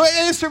 So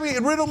answer me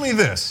and riddle me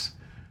this.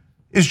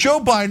 Is Joe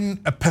Biden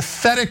a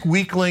pathetic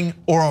weakling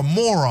or a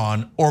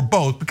moron or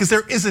both? Because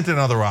there isn't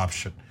another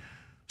option.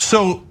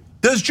 So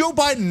does Joe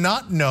Biden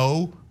not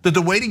know that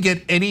the way to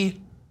get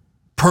any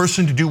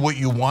person to do what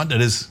you want,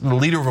 that is the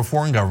leader of a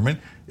foreign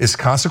government, is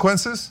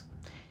consequences?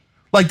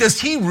 Like,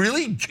 does he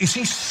really, is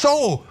he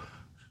so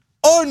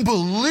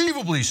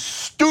unbelievably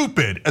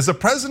stupid as the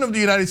president of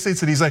the United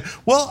States that he's like,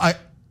 well,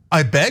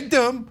 I begged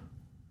him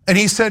and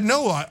he said,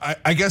 no,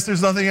 I guess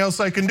there's nothing else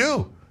I can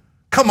do.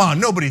 Come on,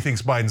 nobody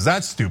thinks Biden's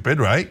that stupid,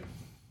 right?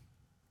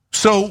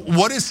 So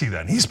what is he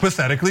then? He's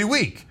pathetically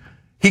weak.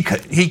 He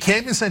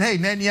came and said, hey,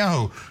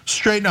 Netanyahu,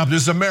 straighten up,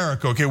 this is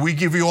America, okay? We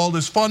give you all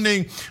this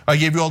funding, I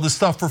gave you all this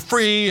stuff for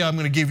free,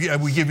 we give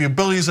you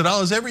billions of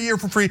dollars every year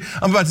for free.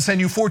 I'm about to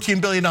send you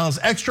 $14 billion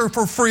extra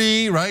for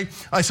free, right?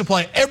 I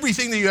supply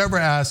everything that you ever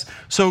asked.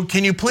 So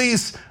can you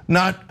please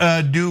not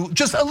do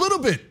just a little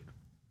bit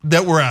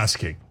that we're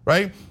asking,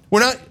 right?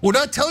 We're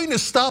not telling you to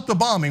stop the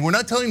bombing. We're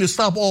not telling you to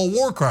stop all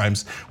war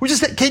crimes. We're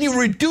just, can you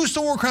reduce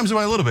the war crimes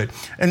by a little bit?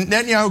 And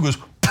Netanyahu goes,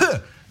 puh,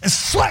 and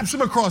slaps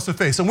him across the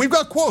face. And we've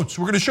got quotes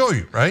we're gonna show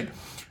you, right?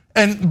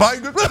 And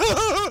Biden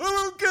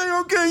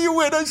goes, okay, you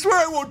win. I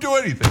swear I won't do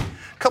anything.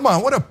 Come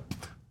on,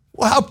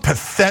 how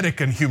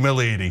pathetic and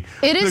humiliating.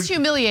 It is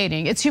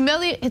humiliating. It's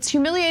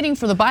humiliating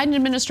for the Biden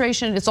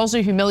administration. It's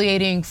also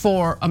humiliating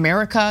for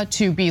America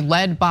to be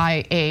led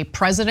by a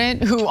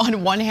president who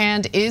on one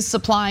hand is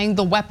supplying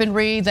the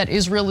weaponry that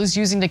Israel is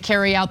using to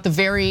carry out the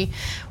very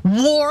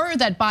war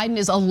that Biden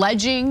is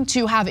alleging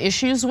to have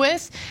issues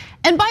with.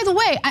 And by the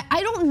way,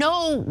 I don't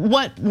know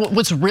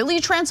what's really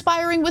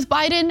transpiring with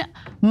Biden.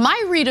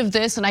 My read of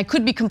this, and I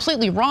could be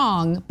completely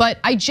wrong, but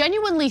I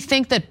genuinely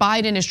think that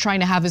Biden is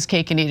trying to have his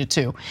cake and eat it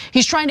too.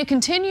 He's trying to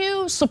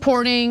continue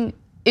supporting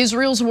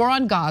Israel's war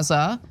on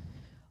Gaza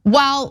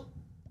while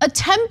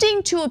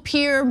attempting to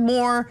appear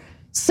more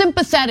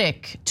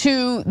sympathetic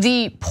to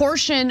the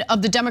portion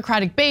of the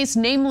Democratic base,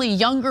 namely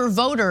younger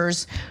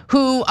voters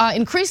who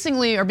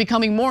increasingly are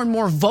becoming more and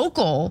more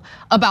vocal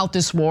about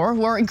this war,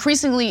 who are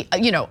increasingly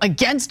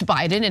against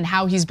Biden and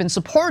how he's been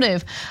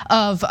supportive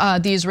of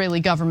the Israeli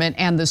government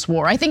and this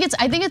war. I think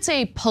it's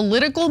a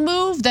political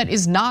move that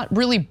is not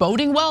really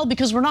boding well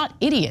because we're not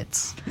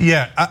idiots.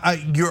 Yeah,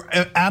 you're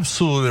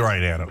absolutely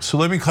right, Anna. So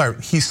let me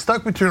clarify. He's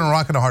stuck between a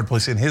rock and a hard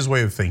place in his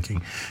way of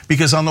thinking,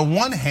 because on the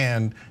one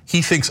hand,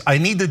 he thinks I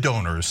need the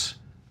donors,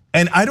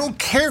 and I don't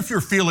care if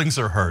your feelings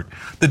are hurt.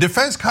 The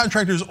defense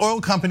contractors,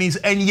 oil companies,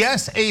 and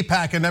yes,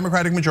 AIPAC, a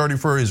Democratic majority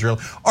for Israel,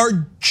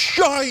 are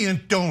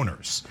giant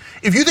donors.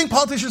 If you think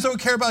politicians don't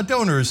care about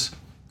donors,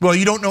 well,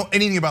 you don't know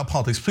anything about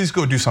politics. Please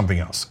go do something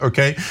else,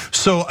 okay?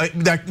 So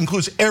that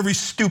includes every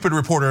stupid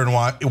reporter in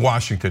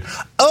Washington.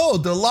 Oh,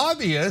 the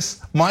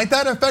lobbyists, might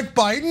that affect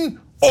Biden?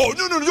 Oh,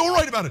 no, don't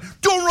write about it.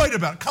 Don't write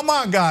about it. Come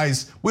on,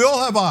 guys. We all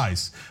have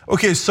eyes.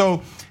 Okay,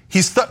 so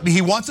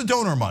he wants the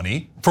donor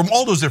money from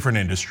all those different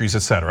industries,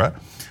 et cetera.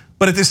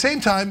 But at the same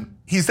time,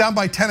 he's down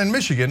by 10 in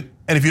Michigan.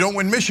 And if you don't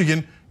win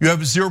Michigan, you have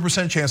a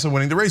 0% chance of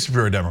winning the race if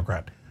you're a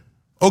Democrat.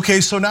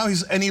 Okay, so now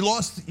he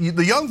lost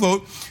the young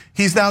vote.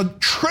 He's now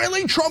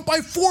trailing Trump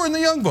by 4 in the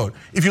young vote.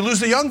 If you lose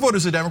the young vote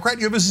as a Democrat,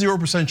 you have a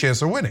 0%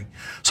 chance of winning.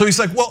 So he's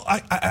like, well,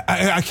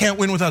 I can't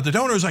win without the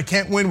donors. I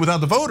can't win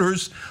without the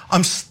voters.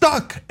 I'm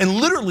stuck. And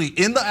literally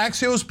in the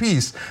Axios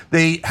piece,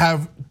 they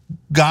have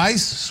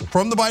guys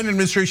from the Biden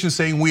administration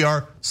saying we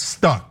are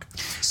stuck.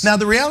 Now,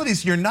 the reality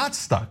is you're not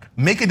stuck.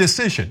 Make a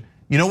decision.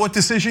 You know what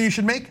decision you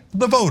should make?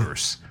 The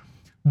voters.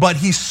 But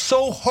he's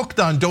so hooked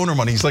on donor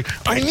money. He's like,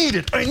 I need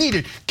it,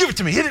 give it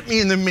to me, hit it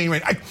me in the main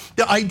way.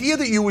 The idea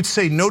that you would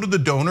say no to the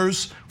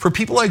donors for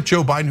people like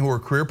Joe Biden, who are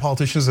career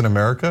politicians in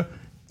America,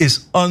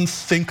 is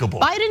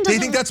unthinkable. They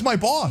think that's my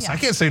boss. I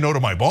can't say no to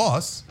my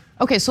boss.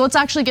 Okay, so let's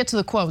actually get to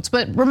the quotes.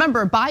 But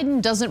remember,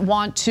 Biden doesn't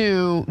want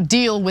to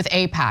deal with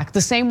AIPAC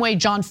the same way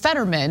John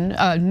Fetterman,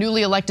 a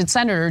newly elected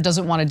senator,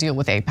 doesn't want to deal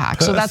with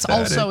AIPAC. So that's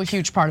also a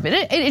huge part of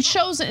it. It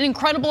shows an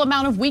incredible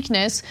amount of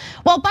weakness.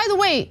 Well, by the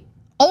way,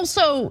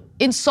 also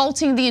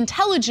insulting the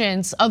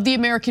intelligence of the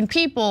American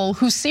people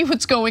who see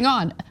what's going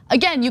on.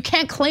 Again, you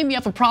can't claim you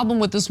have a problem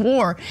with this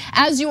war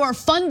as you are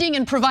funding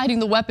and providing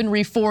the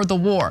weaponry for the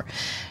war.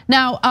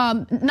 Now,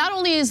 not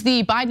only is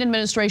the Biden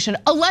administration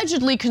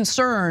allegedly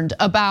concerned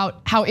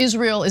about how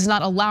Israel is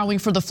not allowing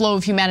for the flow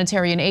of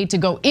humanitarian aid to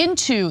go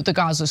into the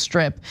Gaza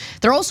Strip,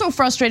 they're also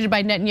frustrated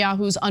by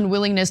Netanyahu's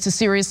unwillingness to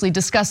seriously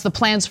discuss the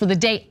plans for the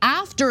day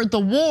after the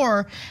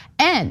war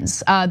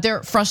ends.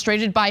 They're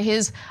frustrated by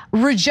his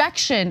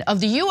rejection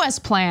of the US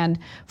plan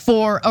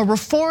for a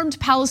reformed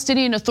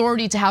Palestinian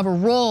Authority to have a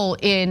role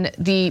in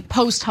the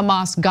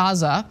post-Hamas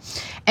Gaza.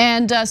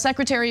 And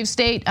Secretary of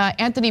State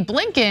Anthony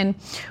Blinken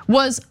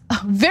was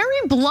very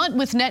blunt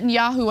with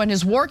Netanyahu and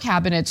his war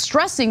cabinet,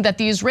 stressing that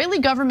the Israeli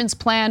government's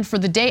plan for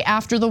the day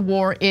after the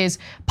war is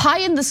pie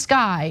in the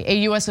sky, a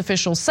US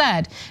official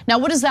said. Now,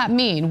 what does that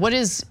mean? What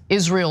is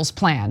Israel's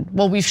plan?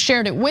 Well, we've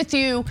shared it with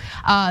you.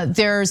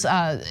 There's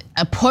a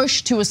push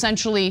to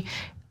essentially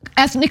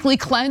ethnically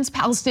cleanse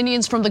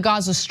Palestinians from the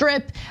Gaza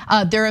Strip.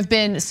 There have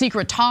been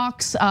secret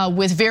talks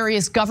with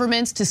various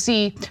governments to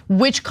see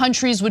which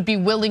countries would be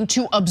willing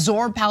to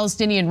absorb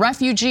Palestinian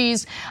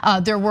refugees.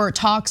 There were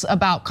talks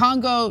about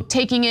Congo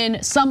taking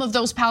in some of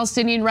those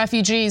Palestinian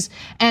refugees.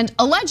 And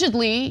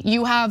allegedly,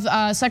 you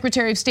have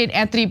Secretary of State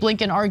Anthony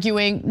Blinken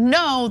arguing,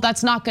 no,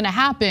 that's not gonna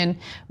happen.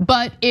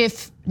 But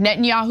if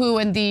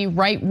Netanyahu and the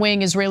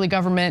right-wing Israeli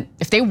government,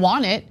 if they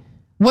want it,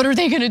 what are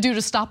they gonna do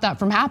to stop that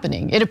from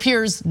happening? It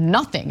appears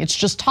nothing, it's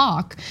just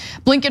talk.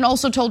 Blinken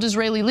also told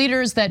Israeli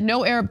leaders that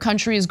no Arab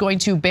country is going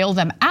to bail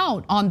them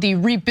out on the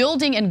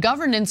rebuilding and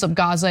governance of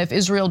Gaza if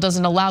Israel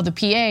doesn't allow the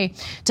PA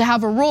to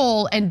have a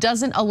role and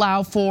doesn't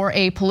allow for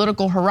a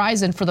political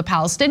horizon for the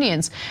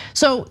Palestinians.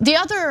 So the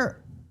other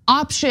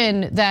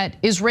option that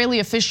Israeli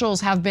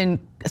officials have been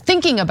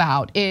thinking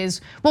about is,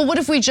 well, what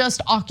if we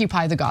just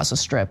occupy the Gaza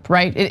Strip,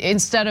 right?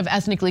 Instead of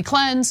ethnically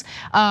cleanse,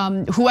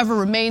 whoever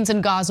remains in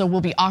Gaza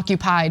will be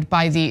occupied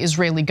by the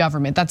Israeli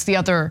government. That's the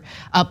other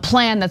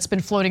plan that's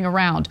been floating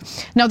around.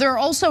 Now, there are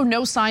also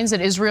no signs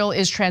that Israel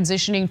is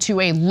transitioning to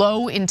a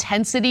low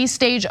intensity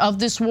stage of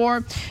this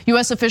war.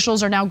 US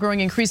officials are now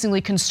growing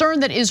increasingly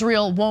concerned that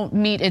Israel won't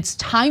meet its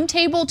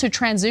timetable to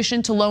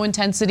transition to low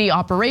intensity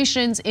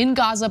operations in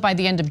Gaza by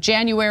the end of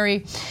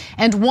January.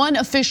 And one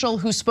official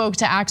who spoke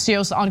to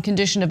Axios on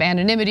condition of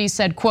anonymity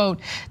said,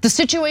 quote, "The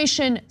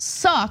situation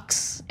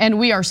sucks and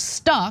we are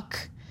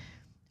stuck."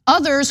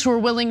 Others who are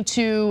willing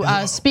to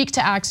speak to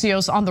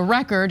Axios on the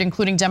record,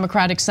 including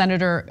Democratic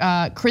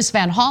Senator Chris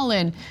Van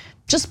Hollen,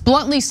 just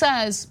bluntly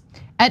says,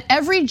 at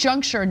every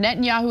juncture,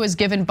 Netanyahu has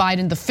given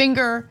Biden the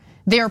finger.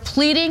 They are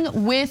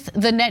pleading with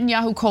the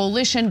Netanyahu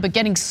coalition, but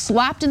getting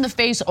slapped in the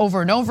face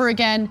over and over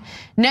again.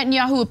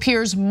 Netanyahu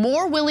appears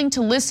more willing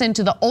to listen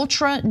to the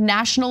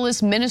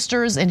ultra-nationalist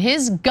ministers in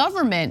his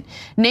government,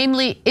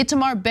 namely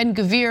Itamar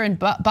Ben-Gvir and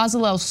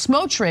Bezalel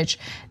Smotrich,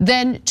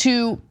 than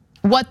to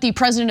what the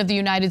president of the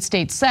United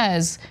States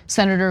says,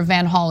 Senator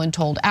Van Hollen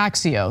told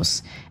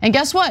Axios. And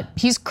guess what?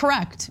 He's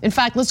correct. In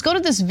fact, let's go to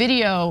this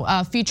video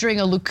featuring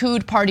a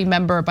Likud party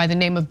member by the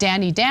name of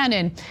Danny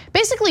Danon,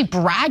 basically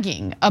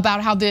bragging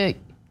about how the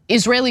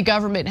Israeli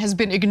government has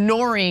been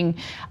ignoring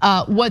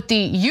what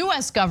the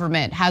US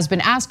government has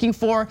been asking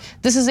for.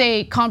 This is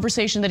a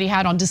conversation that he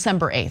had on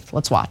December 8th.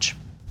 Let's watch.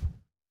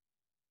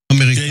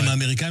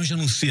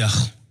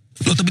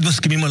 לא תמיד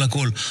מסכימים על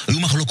הכל. היו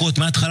מחלוקות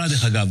מההתחלה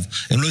דרך אגב.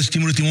 הם לא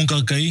הסכימו לתימון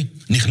קרקעי,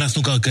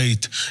 נכנסנו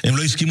קרקעית. הם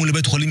לא הסכימו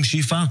לבית חולים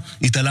שיפה,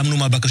 התעלמנו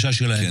מהבקשה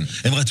שלהם.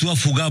 הם רצו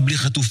הפוגה בלי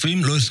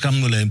חטופים, לא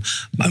הסכמנו להם.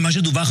 מה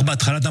שדווח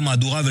בהתחלת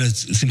המהדורה,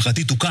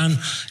 ולשמחתי תוקן,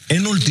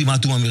 אין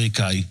אולטימטום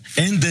אמריקאי.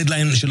 אין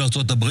דדליין של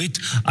ארצות הברית.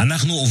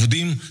 אנחנו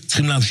עובדים,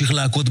 צריכים להמשיך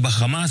להכות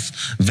בחמאס,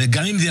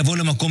 וגם אם זה יבוא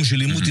למקום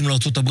של עימות עם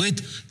ארצות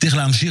הברית, צריך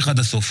להמשיך עד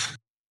הסוף.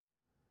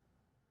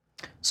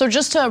 So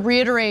just to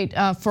reiterate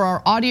for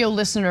our audio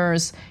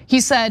listeners, he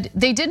said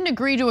they didn't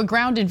agree to a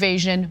ground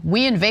invasion,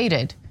 we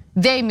invaded.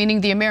 They, meaning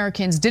the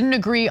Americans, didn't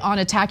agree on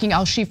attacking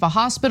Al-Shifa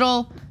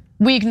Hospital.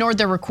 We ignored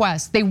their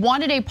request. They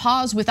wanted a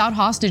pause without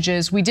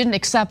hostages. We didn't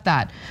accept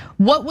that.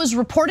 What was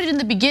reported in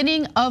the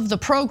beginning of the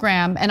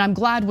program, and I'm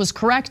glad was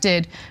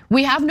corrected,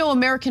 we have no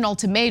American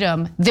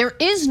ultimatum. There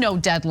is no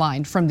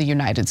deadline from the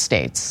United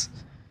States.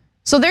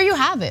 So there you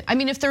have it. I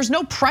mean, if there's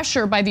no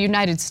pressure by the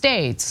United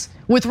States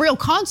with real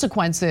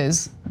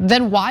consequences,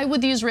 then why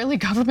would the Israeli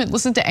government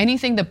listen to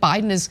anything that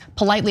Biden is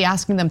politely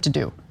asking them to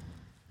do?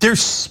 They're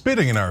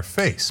spitting in our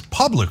face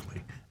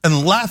publicly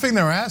and laughing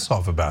their ass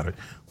off about it.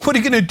 What are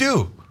you gonna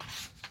do?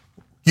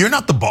 You're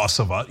not the boss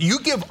of us. You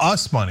give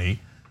us money,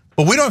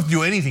 but we don't have to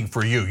do anything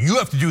for you. You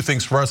have to do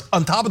things for us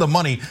on top of the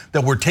money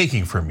that we're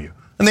taking from you.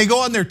 And they go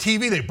on their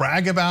TV, they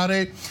brag about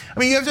it. I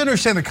mean, you have to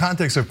understand the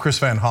context of Chris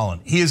Van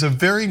Hollen. He is a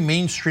very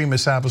mainstream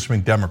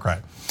establishment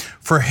Democrat.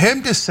 For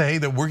him to say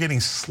that we're getting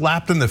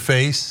slapped in the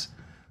face,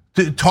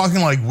 talking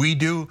like we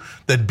do,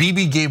 that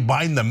Bibi gave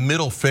Biden the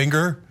middle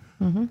finger.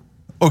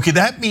 Okay,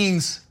 that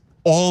means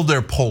all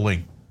their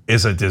polling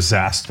is a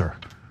disaster.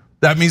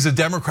 That means the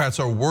Democrats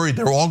are worried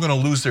they're all gonna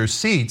lose their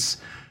seats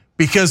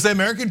because the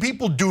American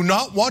people do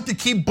not want to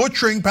keep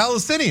butchering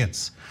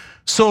Palestinians.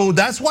 So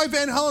that's why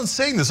Van Hollen's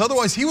saying this.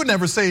 Otherwise, he would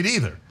never say it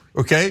either,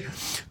 okay?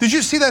 Did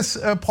you see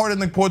that part in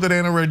the quote that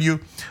Anna read you?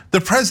 The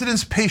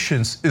president's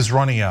patience is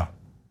running out.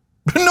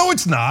 No,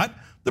 it's not.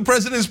 The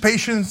president's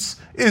patience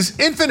is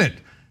infinite.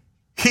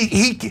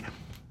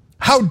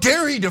 How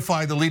dare he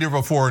defy the leader of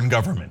a foreign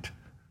government?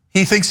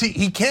 He thinks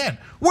he can.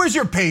 Where's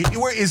your patience?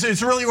 Is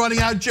it really running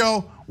out,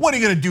 Joe? When are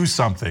you gonna do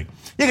something?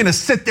 You're gonna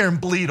sit there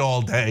and bleed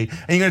all day,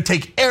 and you're gonna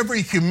take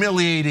every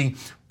humiliating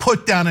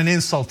put down an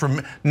insult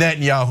from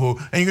Netanyahu,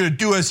 and you're gonna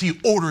do as he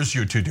orders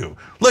you to do.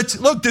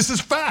 Look, this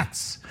is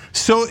facts.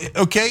 So,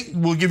 okay,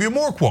 we'll give you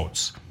more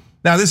quotes.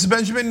 Now, this is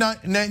Benjamin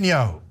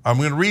Netanyahu. I'm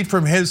gonna read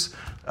from his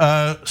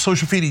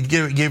social feed. He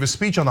gave a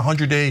speech on the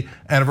 100-day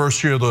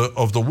anniversary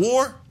of the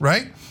war,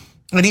 right?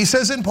 And he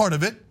says in part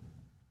of it,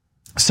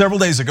 several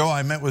days ago,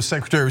 I met with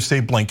Secretary of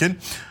State Blinken.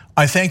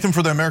 I thanked him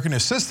for the American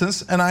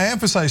assistance, and I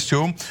emphasized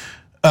to him,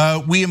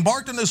 we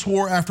embarked on this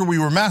war after we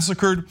were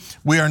massacred.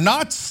 We are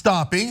not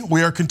stopping.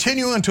 We are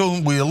continuing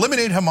until we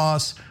eliminate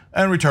Hamas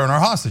and return our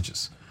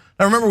hostages.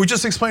 Now remember, we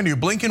just explained to you,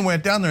 Blinken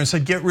went down there and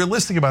said, get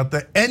realistic about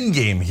the end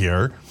game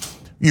here.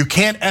 You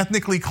can't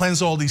ethnically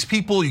cleanse all these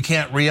people. You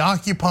can't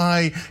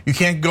reoccupy. You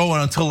can't go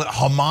until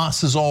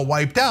Hamas is all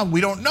wiped out.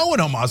 We don't know when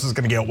Hamas is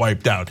gonna get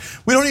wiped out.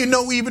 We don't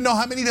even know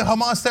how many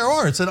Hamas there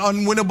are. It's an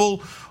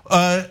unwinnable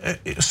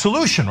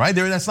solution, right?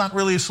 That's not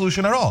really a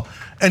solution at all.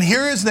 And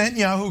here is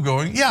Netanyahu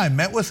going, yeah, I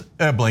met with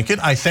Blinken.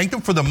 I thanked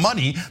him for the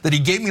money that he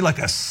gave me like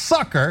a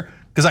sucker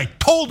because I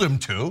told him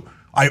to,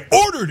 I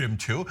ordered him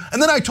to, and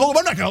then I told him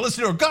I'm not gonna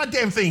listen to a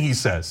goddamn thing he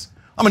says.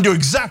 I'm gonna do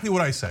exactly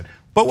what I said.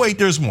 But wait,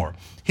 there's more.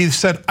 He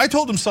said, I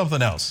told him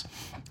something else.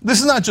 This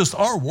is not just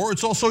our war,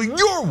 it's also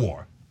your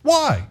war.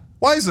 Why?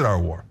 Why is it our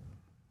war?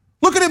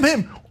 Look at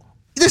him.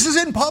 This is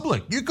in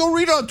public. You go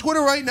read it on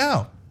Twitter right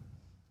now.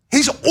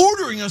 He's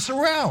ordering us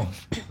around,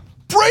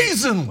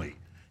 brazenly.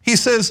 He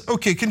says,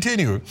 okay,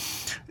 continue.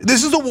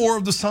 This is the war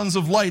of the sons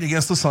of light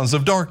against the sons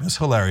of darkness,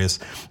 hilarious.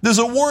 There's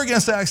a war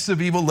against the axis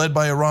of evil led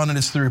by Iran and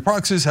its three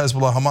proxies,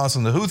 Hezbollah, Hamas,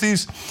 and the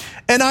Houthis.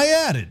 And I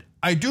added,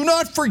 I do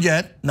not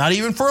forget, not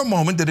even for a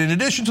moment, that in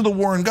addition to the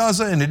war in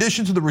Gaza, in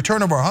addition to the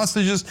return of our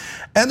hostages,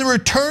 and the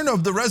return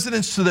of the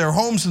residents to their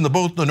homes in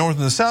both the north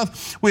and the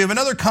south, we have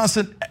another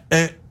constant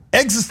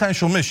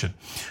existential mission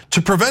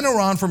to prevent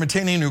Iran from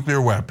attaining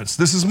nuclear weapons.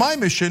 This is my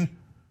mission.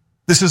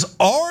 This is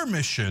our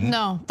mission.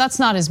 No, that's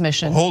not his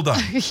mission. Hold on.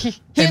 He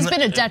has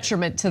been a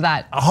detriment to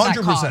that. 100%,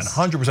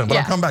 100%. But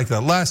I'll come back to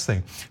that last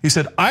thing. He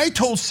said, I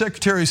told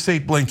Secretary of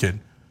State Blinken,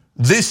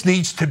 this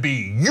needs to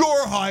be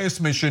your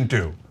highest mission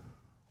too.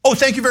 Oh,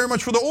 thank you very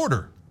much for the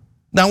order.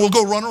 Now we'll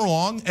go run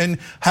along and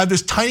have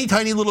this tiny,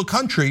 tiny little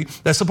country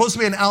that's supposed to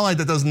be an ally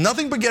that does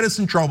nothing but get us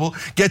in trouble,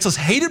 gets us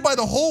hated by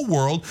the whole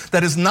world,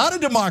 that is not a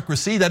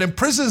democracy, that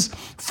imprisons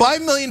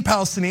 5 million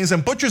Palestinians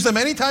and butchers them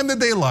anytime that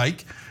they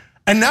like.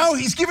 And now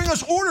he's giving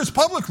us orders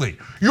publicly.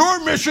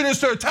 Your mission is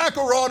to attack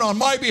Iran on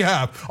my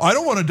behalf. I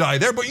don't want to die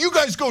there, but you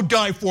guys go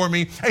die for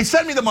me. Hey,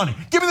 send me the money.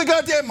 Give me the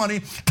goddamn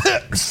money.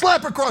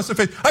 Slap across the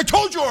face. I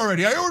told you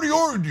already. I already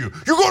ordered you.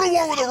 You're going to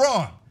war with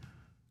Iran.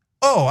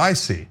 Oh, I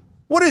see.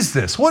 What is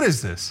this? What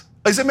is this?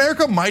 Is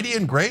America mighty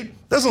and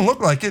great? Doesn't look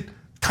like it.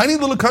 Tiny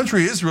little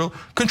country, Israel,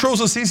 controls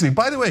us easily.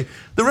 By the way,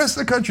 the rest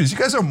of the countries, you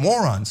guys are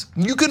morons.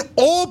 You can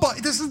all buy,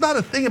 this is not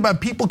a thing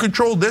about people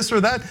control this or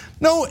that.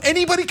 No,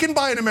 anybody can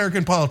buy an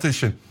American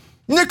politician.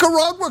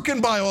 Nicaragua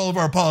can buy all of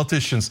our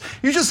politicians.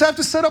 You just have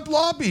to set up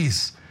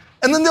lobbies.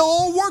 And then they'll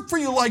all work for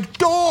you like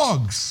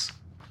dogs.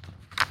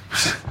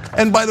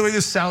 And by the way, the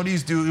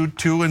Saudis do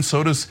too, and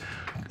so does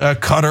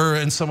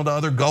Qatar and some of the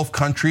other Gulf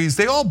countries.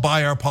 They all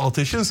buy our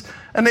politicians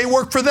and they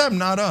work for them,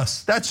 not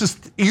us. That's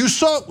just, you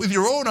saw it with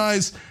your own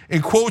eyes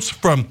in quotes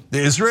from the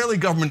Israeli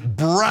government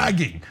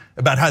bragging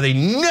about how they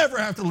never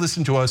have to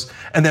listen to us,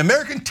 and the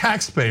American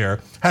taxpayer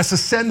has to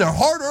send their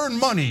hard-earned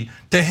money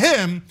to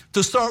him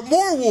to start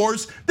more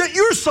wars that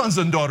your sons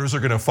and daughters are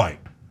gonna fight.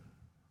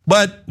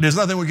 But there's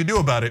nothing we can do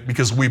about it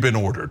because we've been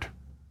ordered.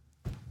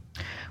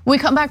 When we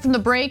come back from the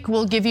break,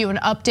 we'll give you an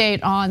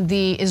update on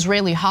the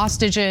Israeli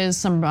hostages,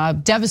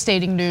 some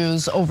devastating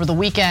news over the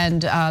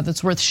weekend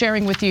that's worth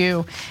sharing with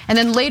you. And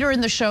then later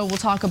in the show, we'll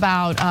talk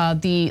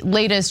about the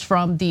latest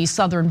from the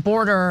southern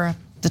border.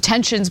 The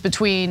tensions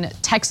between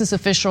Texas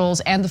officials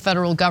and the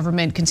federal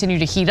government continue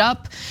to heat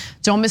up.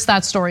 Don't miss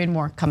that story and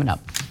more coming up.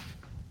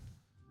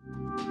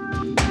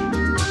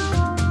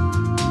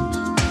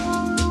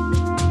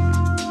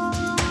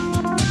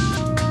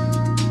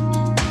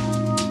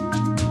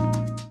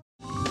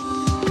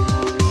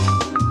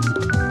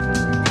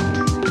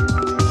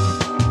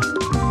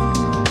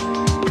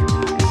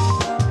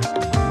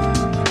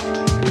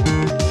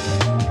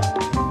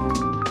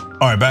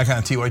 All right, back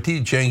on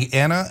TYT, Jang,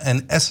 Anna,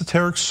 and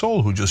Esoteric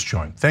Soul who just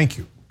joined. Thank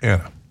you,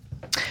 Anna.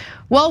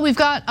 Well, we've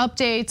got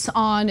updates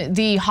on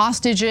the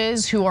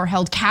hostages who are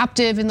held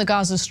captive in the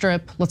Gaza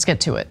Strip. Let's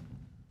get to it.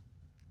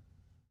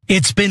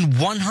 It's been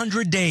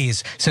 100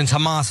 days since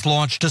Hamas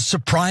launched a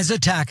surprise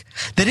attack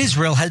that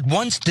Israel had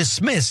once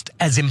dismissed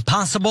as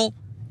impossible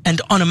and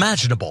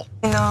unimaginable.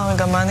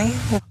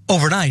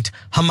 Overnight,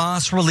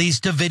 Hamas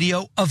released a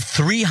video of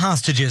 3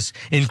 hostages,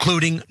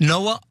 including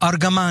Noah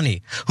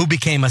Argamani, who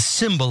became a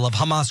symbol of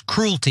Hamas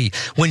cruelty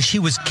when she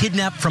was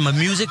kidnapped from a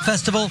music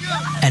festival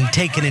and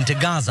taken into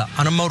Gaza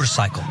on a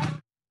motorcycle.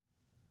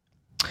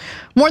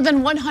 More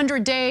than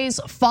 100 days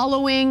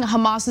following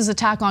Hamas's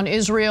attack on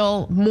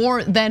Israel,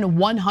 more than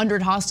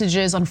 100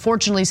 hostages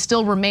unfortunately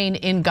still remain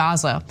in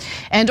Gaza.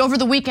 And over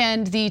the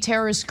weekend, the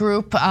terrorist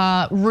group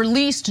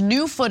released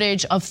new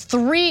footage of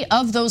 3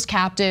 of those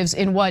captives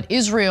in what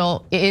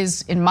Israel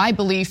is, in my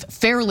belief,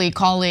 fairly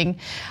calling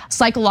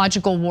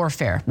psychological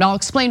warfare. Now I'll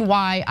explain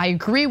why I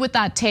agree with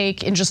that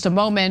take in just a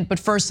moment, but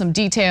first some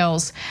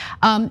details.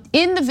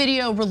 In the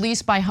video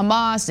released by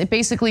Hamas, it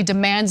basically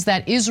demands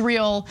that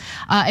Israel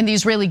and the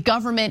Israeli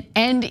government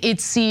end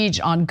its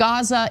siege on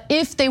Gaza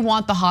if they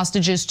want the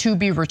hostages to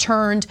be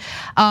returned.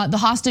 The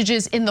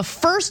hostages in the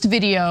first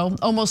video,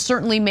 almost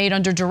certainly made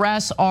under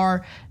duress,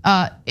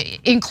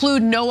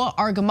 include Noah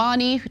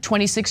Argamani,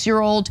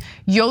 26-year-old,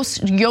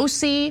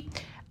 Yossi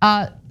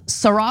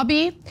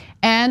Sarabi,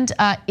 and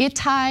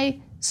Itai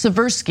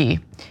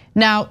Seversky.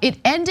 Now, it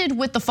ended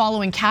with the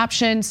following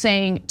caption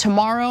saying,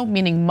 "Tomorrow,"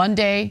 meaning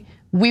Monday,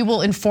 "we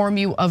will inform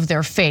you of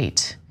their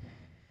fate."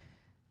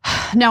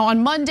 Now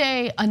on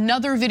Monday,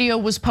 another video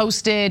was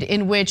posted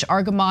in which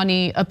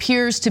Argamani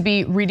appears to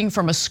be reading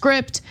from a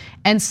script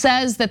and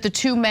says that the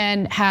 2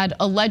 men had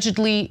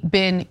allegedly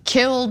been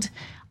killed.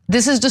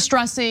 This is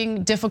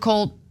distressing,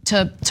 difficult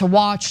to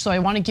watch, so I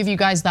want to give you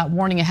guys that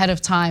warning ahead of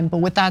time. But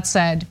with that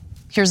said,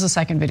 here's the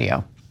second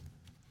video.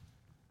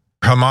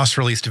 Hamas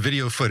released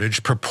video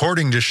footage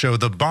purporting to show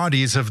the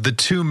bodies of the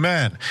 2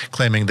 men,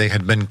 claiming they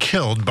had been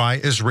killed by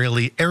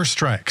Israeli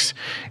airstrikes.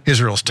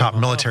 Israel's top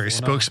military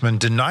spokesman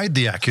denied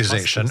the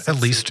accusation, at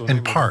least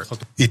in part.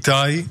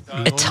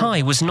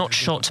 Itai was not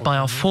shot by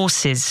our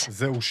forces.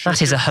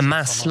 That is a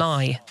Hamas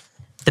lie.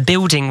 The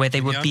building where they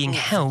were being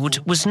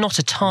held was not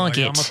a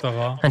target,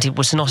 and it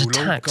was not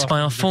attacked by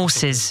our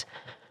forces.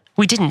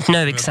 We didn't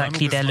know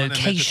exactly their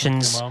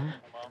locations.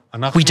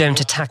 We don't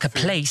attack a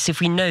place if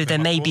we know there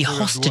may be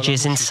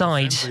hostages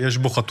inside.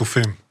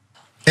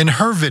 In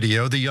her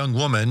video, the young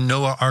woman,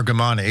 Noah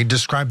Argamani,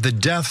 described the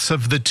deaths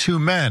of the 2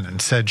 men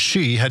and said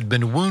she had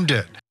been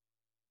wounded.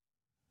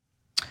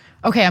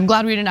 Okay, I'm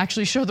glad we didn't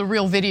actually show the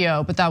real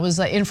video, but that was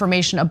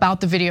information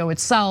about the video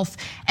itself.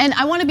 And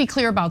I want to be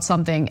clear about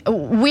something.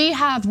 We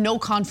have no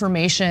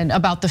confirmation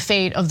about the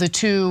fate of the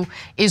 2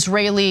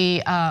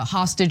 Israeli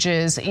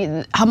hostages.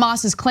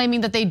 Hamas is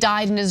claiming that they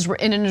died in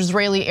an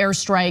Israeli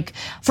airstrike.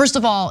 First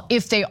of all,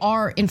 if they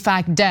are in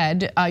fact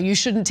dead, you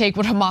shouldn't take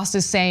what Hamas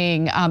is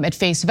saying at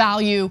face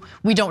value.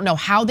 We don't know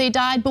how they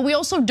died, but we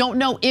also don't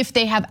know if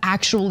they have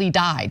actually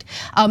died.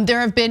 There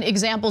have been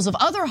examples of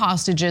other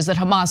hostages that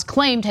Hamas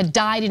claimed had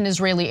died in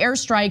Israeli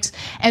airstrikes.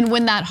 And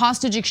when that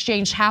hostage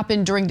exchange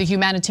happened during the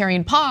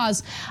humanitarian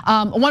pause,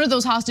 one of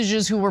those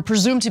hostages who were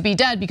presumed to be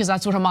dead, because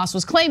that's what Hamas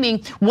was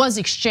claiming, was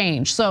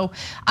exchanged. So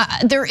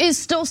there is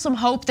still some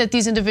hope that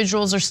these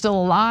individuals are still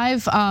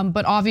alive,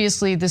 but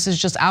obviously this is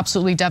just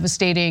absolutely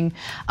devastating,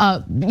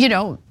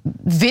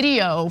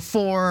 video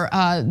for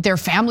their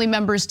family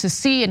members to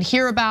see and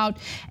hear about.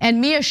 And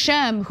Mia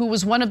Shem, who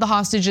was one of the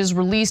hostages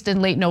released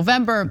in late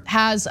November,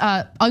 has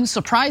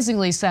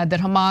unsurprisingly said that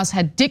Hamas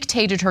had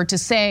dictated her to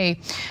say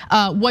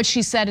what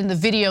she said in the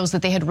videos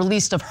that they had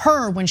released of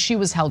her when she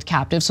was held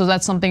captive. So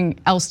that's something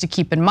else to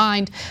keep in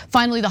mind.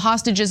 Finally, the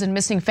Hostages and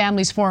Missing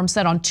Families Forum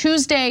said on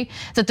Tuesday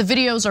that the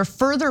videos are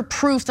further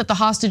proof that the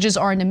hostages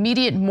are in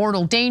immediate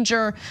mortal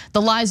danger.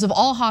 The lives of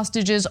all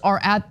hostages are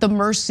at the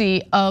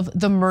mercy of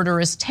the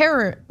murderous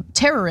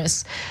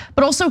terrorists.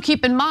 But also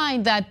keep in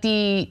mind that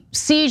the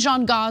siege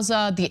on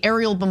Gaza, the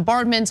aerial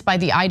bombardments by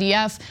the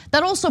IDF,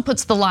 that also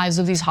puts the lives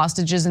of these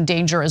hostages in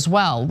danger as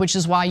well, which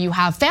is why you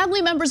have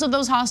family members of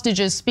those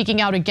hostages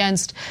speaking out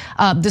against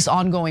this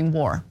ongoing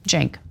war.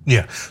 Cenk.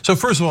 Yeah, so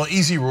first of all,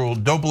 easy rule,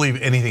 don't believe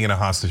anything in a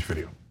hostage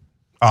video.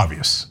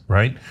 Obvious,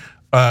 right?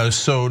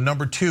 So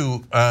number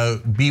two,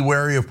 be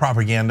wary of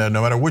propaganda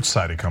no matter which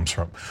side it comes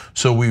from.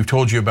 So we've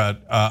told you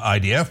about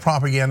IDF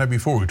propaganda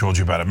before, we've told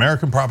you about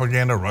American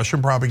propaganda,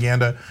 Russian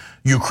propaganda,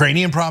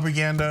 Ukrainian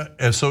propaganda.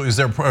 And so is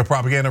there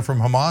propaganda from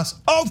Hamas?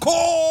 Of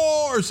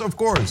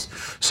course.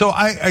 So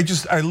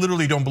I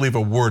literally don't believe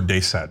a word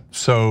they said.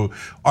 So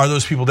are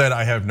those people dead?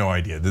 I have no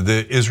idea. Did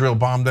Israel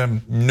bomb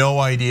them? No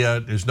idea,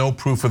 there's no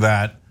proof of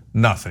that,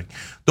 nothing.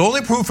 The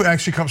only proof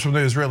actually comes from the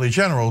Israeli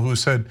general who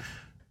said,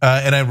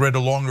 and I read a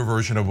longer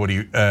version of what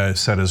he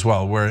said as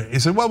well, where he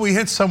said, well, we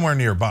hit somewhere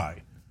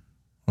nearby.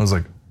 I was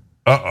like,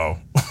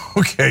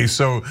 okay,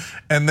 so,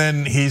 and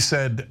then he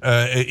said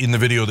in the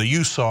video that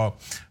you saw,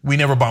 we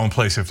never bomb a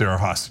place if there are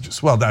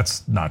hostages. Well,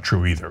 that's not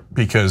true either,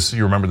 because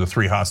you remember the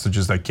 3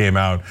 hostages that came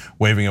out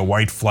waving a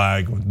white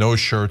flag with no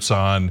shirts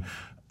on,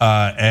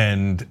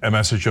 and a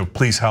message of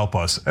please help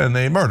us, and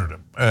they murdered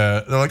him.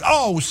 They're like,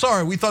 oh,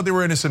 sorry, we thought they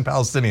were innocent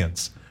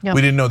Palestinians. Yep.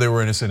 We didn't know they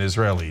were innocent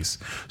Israelis.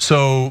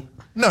 So,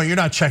 no, you're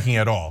not checking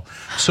at all.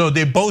 So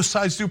both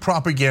sides do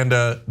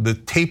propaganda. The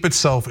tape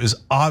itself is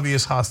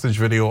obvious hostage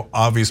video,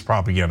 obvious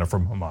propaganda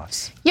from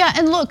Hamas. Yeah,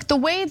 and look, the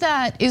way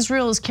that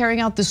Israel is carrying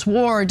out this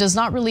war does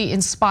not really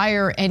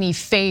inspire any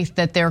faith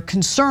that they're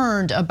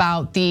concerned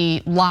about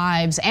the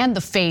lives and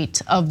the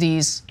fate of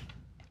these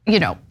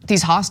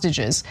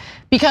hostages.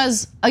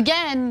 Because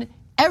again,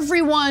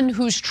 everyone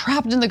who's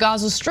trapped in the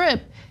Gaza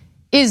Strip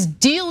is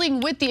dealing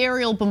with the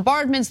aerial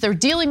bombardments, they're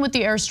dealing with the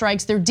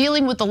airstrikes, they're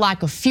dealing with the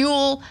lack of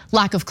fuel,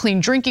 lack of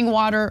clean drinking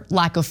water,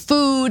 lack of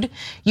food.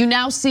 You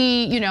now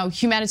see,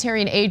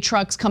 humanitarian aid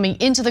trucks coming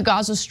into the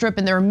Gaza Strip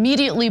and they're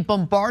immediately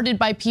bombarded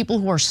by people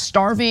who are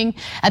starving.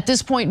 At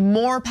this point,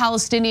 more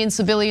Palestinian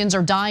civilians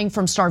are dying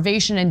from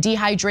starvation and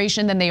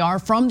dehydration than they are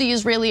from the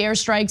Israeli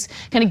airstrikes,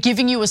 kind of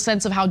giving you a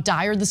sense of how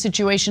dire the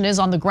situation is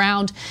on the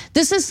ground.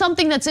 This is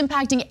something that's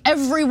impacting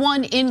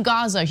everyone in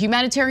Gaza,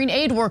 humanitarian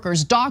aid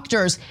workers,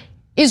 doctors,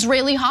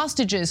 Israeli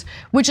hostages,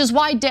 which is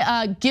why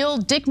Gil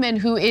Dickman,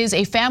 who is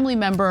a family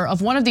member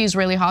of one of the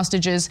Israeli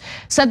hostages,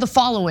 said the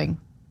following: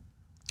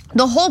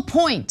 the whole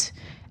point,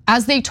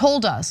 as they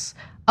told us,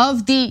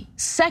 of the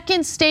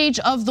second stage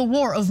of the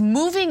war, of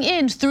moving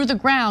in through the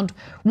ground,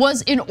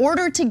 was in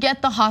order to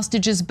get the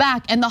hostages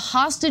back, and the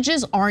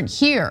hostages aren't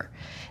here.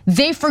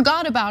 They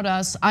forgot about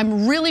us.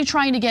 I'm really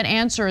trying to get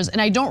answers, and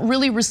I don't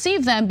really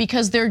receive them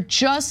because they're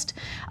just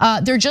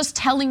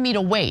telling me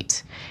to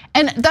wait.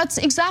 And that's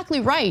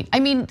exactly right. I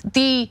mean,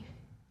 the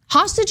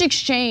hostage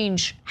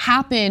exchange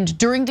happened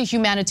during the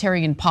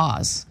humanitarian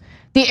pause.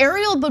 The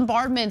aerial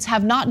bombardments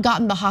have not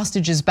gotten the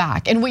hostages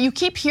back. And what you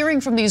keep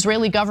hearing from the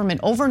Israeli government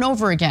over and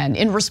over again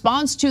in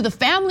response to the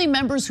family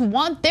members who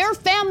want their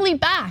family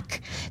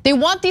back, they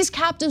want these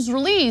captives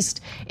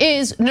released,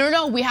 is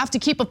no, we have to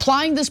keep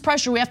applying this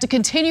pressure. We have to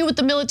continue with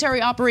the military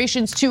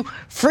operations to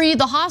free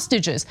the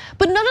hostages.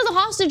 But none of the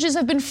hostages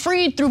have been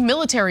freed through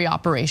military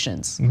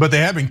operations. But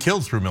they have been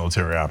killed through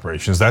military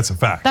operations, that's a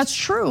fact. That's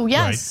true,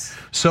 yes.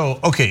 Right? So,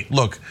 okay,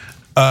 look,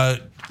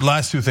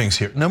 last 2 things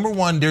here. Number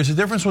one, there's a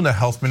difference when the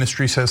health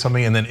ministry says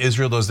something and then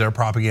Israel does their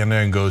propaganda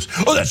and goes,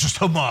 oh, that's just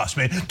Hamas,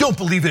 man. Don't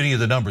believe any of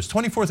the numbers.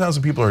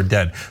 24,000 people are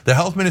dead. The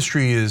health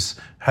ministry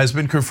has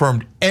been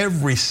confirmed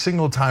every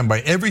single time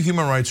by every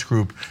human rights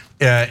group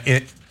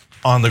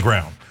on the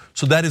ground.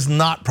 So that is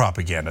not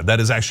propaganda. That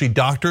is actually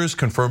doctors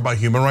confirmed by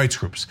human rights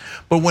groups.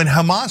 But when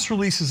Hamas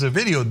releases a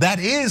video, that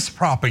is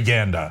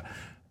propaganda.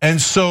 And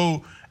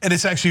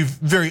it's actually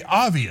very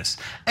obvious.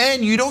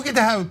 And you don't get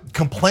to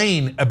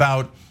complain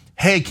about,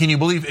 hey, can you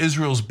believe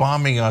Israel's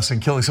bombing us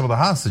and killing some of the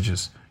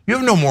hostages? You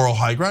have no moral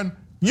high ground.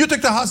 You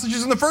took the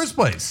hostages in the first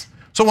place.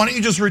 So why don't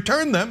you just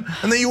return them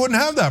and then you wouldn't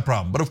have that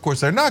problem. But of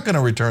course they're not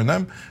gonna return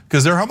them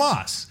because they're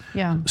Hamas.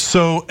 Yeah.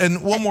 So,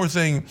 and one more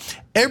thing,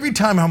 every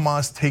time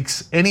Hamas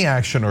takes any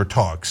action or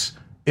talks,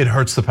 it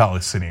hurts the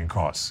Palestinian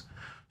cause.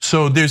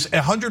 So there's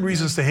 100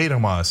 reasons to hate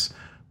Hamas,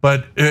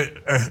 but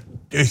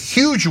a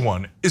huge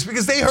one, is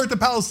because they hurt the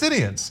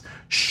Palestinians.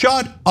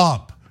 Shut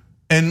up.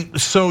 And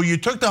so you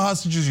took the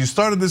hostages, you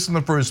started this in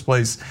the first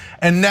place,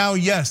 and now,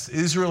 yes,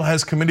 Israel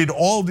has committed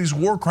all of these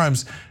war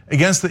crimes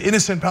against the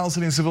innocent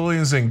Palestinian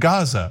civilians in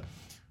Gaza.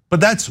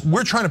 But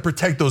we're trying to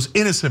protect those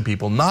innocent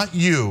people, not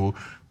you.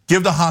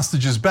 Give the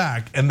hostages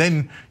back, and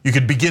then you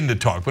could begin to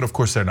talk. But of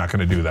course, they're not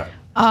going to do that.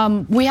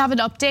 We have an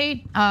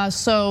update.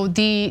 So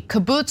the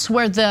kibbutz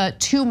where the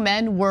 2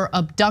 men were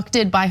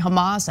abducted by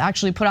Hamas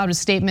actually put out a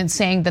statement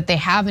saying that they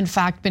have in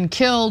fact been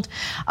killed,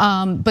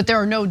 but there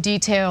are no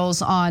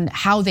details on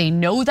how they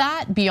know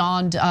that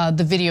beyond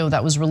the video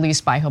that was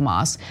released by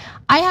Hamas.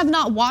 I have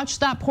not watched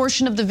that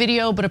portion of the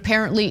video, but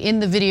apparently in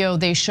the video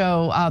they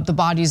show the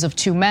bodies of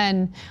 2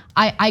 men.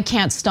 I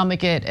can't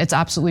stomach it, it's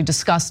absolutely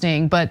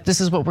disgusting, but this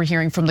is what we're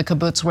hearing from the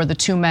kibbutz where the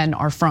 2 men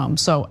are from.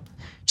 So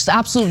just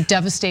absolute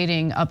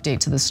devastating update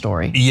to this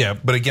story. Yeah,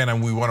 but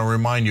again, we want to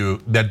remind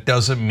you that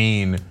doesn't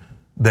mean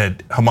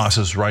that Hamas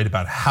is right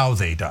about how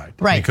they died.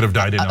 Right. They could have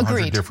died in 100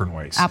 Agreed. different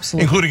ways.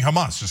 Absolutely. Including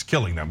Hamas just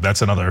killing them.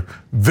 That's another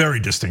very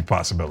distinct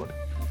possibility.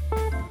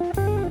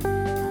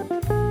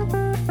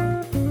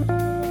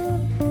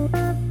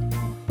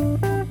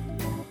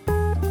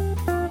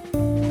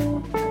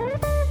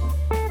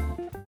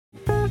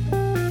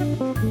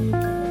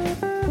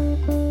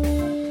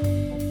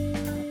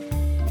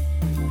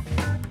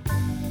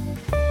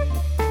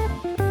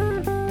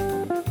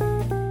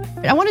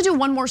 I want to do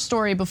one more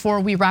story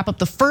before we wrap up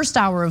the first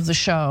hour of the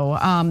show.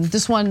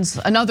 This one's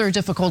another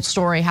difficult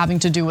story having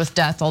to do with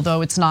death, although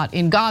it's not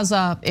in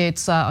Gaza,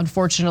 it's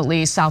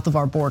unfortunately south of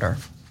our border.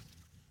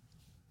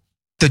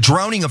 The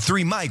drowning of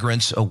 3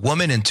 migrants, a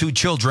woman and 2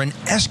 children,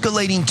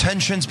 escalating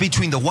tensions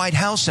between the White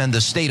House and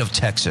the state of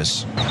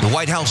Texas. The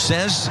White House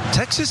says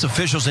Texas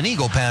officials in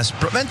Eagle Pass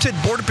prevented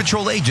Border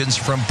Patrol agents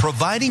from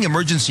providing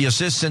emergency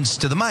assistance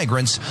to the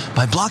migrants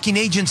by blocking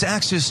agents'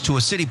 access to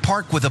a city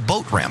park with a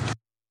boat ramp.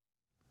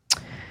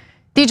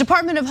 The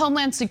Department of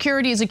Homeland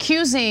Security is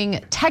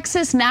accusing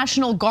Texas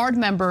National Guard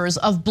members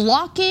of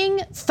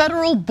blocking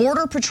federal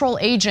Border Patrol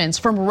agents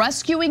from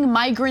rescuing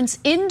migrants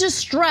in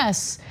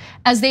distress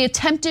as they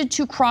attempted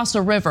to cross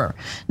a river.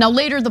 Now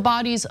later, the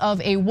bodies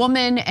of a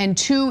woman and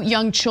 2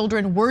 young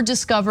children were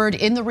discovered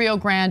in the Rio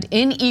Grande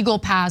in Eagle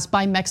Pass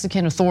by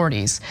Mexican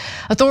authorities.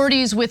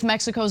 Authorities with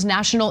Mexico's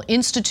National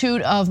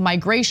Institute of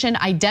Migration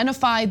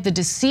identified the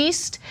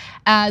deceased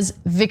as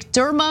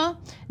Victorma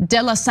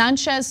de la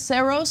Sanchez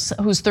Cerros,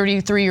 who's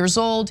 33 years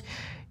old,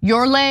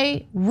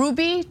 Yorley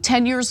Ruby,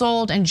 10 years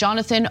old, and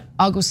Jonathan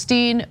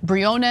Agustin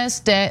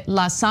Briones de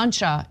la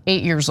Sancha,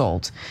 8 years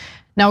old.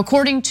 Now,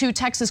 according to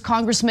Texas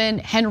Congressman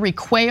Henry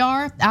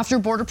Cuellar, after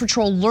Border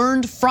Patrol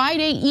learned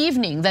Friday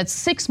evening that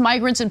 6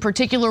 migrants in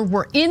particular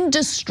were in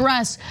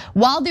distress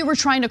while they were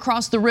trying to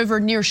cross the river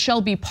near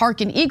Shelby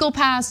Park in Eagle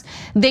Pass,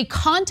 they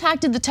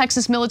contacted the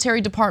Texas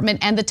Military Department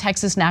and the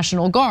Texas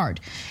National Guard.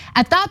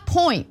 At that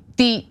point,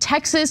 the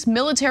Texas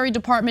Military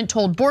Department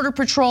told Border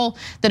Patrol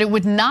that it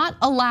would not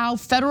allow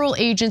federal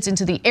agents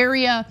into the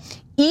area,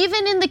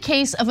 even in the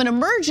case of an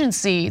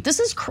emergency. This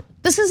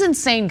is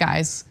insane,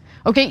 guys.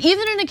 Okay,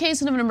 even in a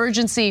case of an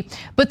emergency,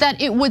 but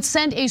that it would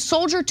send a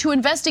soldier to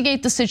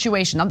investigate the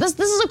situation. Now, this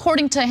is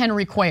according to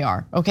Henry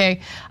Cuellar,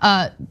 okay?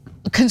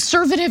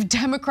 Conservative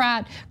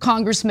Democrat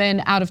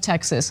congressman out of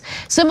Texas.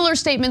 Similar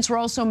statements were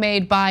also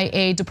made by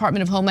a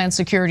Department of Homeland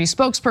Security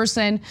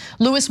spokesperson.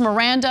 Luis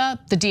Miranda,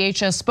 the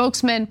DHS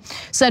spokesman,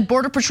 said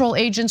Border Patrol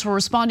agents were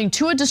responding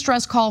to a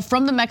distress call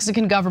from the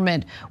Mexican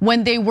government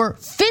when they were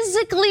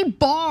physically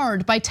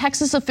barred by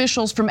Texas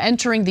officials from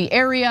entering the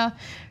area.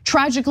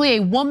 Tragically,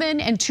 a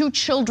woman and 2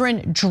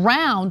 children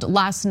drowned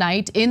last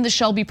night in the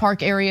Shelby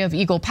Park area of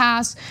Eagle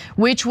Pass,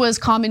 which was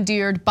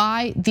commandeered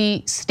by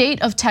the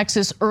state of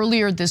Texas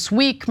earlier this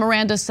week,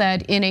 Miranda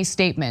said in a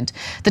statement.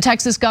 The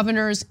Texas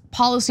governor's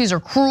policies are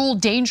cruel,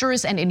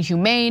 dangerous, and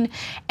inhumane,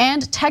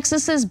 and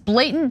Texas's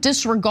blatant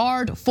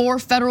disregard for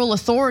federal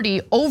authority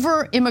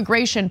over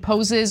immigration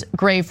poses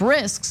grave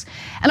risks.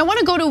 And I want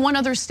to go to one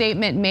other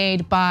statement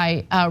made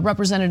by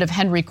Representative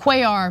Henry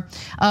Cuellar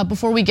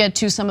before we get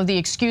to some of the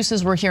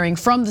excuses we're hearing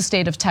from the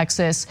state of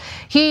Texas.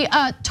 He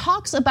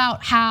talks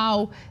about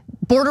how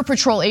Border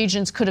Patrol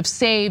agents could have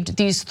saved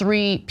these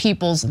 3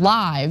 people's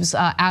lives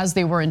as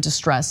they were in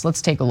distress.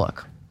 Let's take a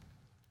look.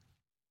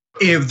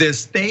 If the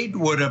state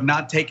would have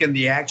not taken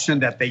the action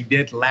that they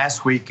did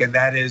last week, and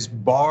that is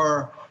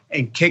bar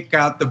and kick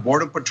out the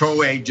Border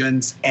Patrol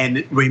agents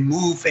and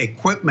remove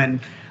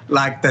equipment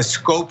like the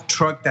scope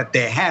truck that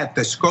they had.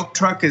 The scope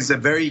truck is a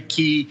very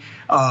key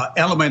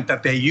element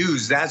that they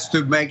use. That's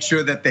to make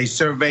sure that they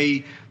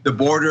survey the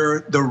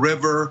border, the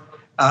river,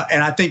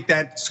 and I think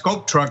that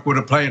scope truck would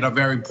have played a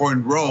very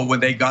important role when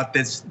they got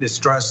this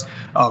distress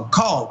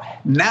call.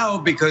 Now,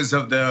 because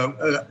of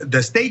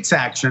the state's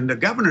action, the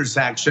governor's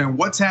action,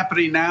 what's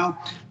happening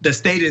now? The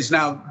state is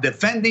now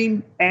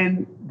defending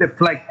and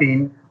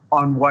deflecting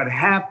on what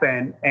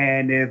happened.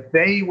 And if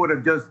they would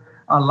have just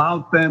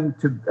allowed them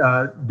to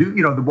do,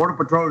 the Border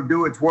Patrol to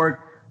do its work,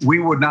 we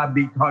would not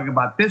be talking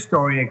about this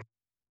story.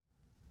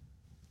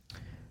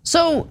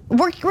 So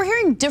we're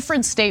hearing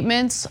different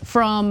statements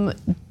from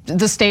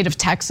the state of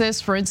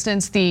Texas. For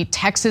instance, the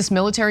Texas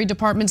Military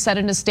Department said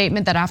in a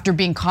statement that after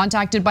being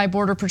contacted by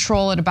Border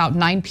Patrol at about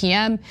 9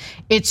 p.m.,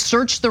 it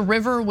searched the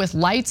river with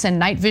lights and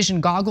night vision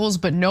goggles,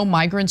 but no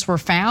migrants were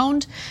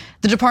found.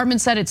 The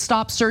department said it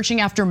stopped searching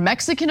after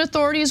Mexican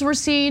authorities were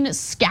seen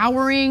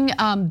scouring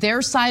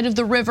their side of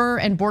the river,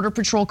 and Border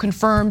Patrol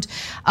confirmed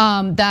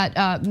that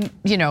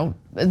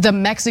the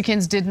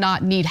Mexicans did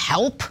not need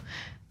help.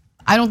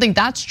 I don't think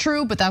that's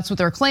true, but that's what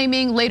they're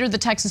claiming. Later, the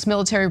Texas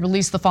military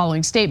released the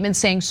following statement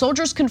saying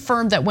soldiers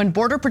confirmed that when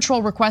Border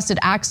Patrol requested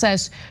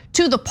access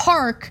to the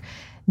park,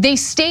 they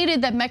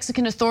stated that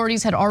Mexican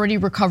authorities had already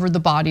recovered the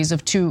bodies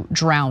of 2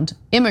 drowned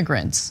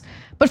immigrants.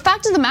 But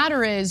fact of the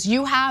matter is,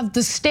 you have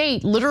the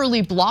state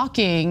literally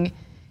blocking,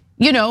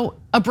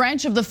 a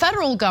branch of the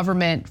federal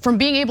government from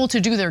being able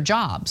to do their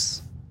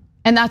jobs.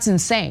 And that's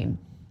insane,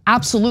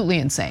 absolutely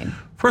insane.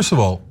 First of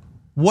all,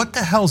 what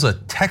the hell's a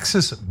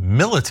Texas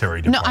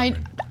military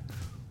department?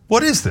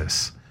 What is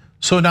this?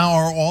 So now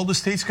are all the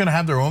states gonna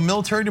have their own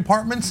military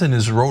departments? And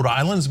is Rhode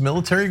Island's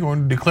military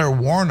going to declare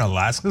war on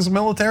Alaska's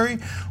military?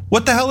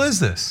 What the hell is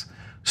this?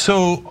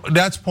 So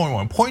that's point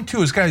one. Point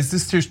two is, guys,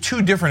 there's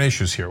 2 different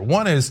issues here.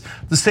 One is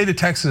the state of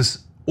Texas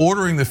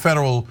ordering the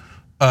federal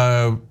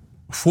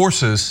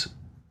forces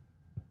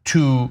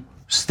to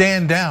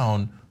stand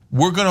down.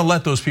 We're gonna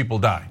let those people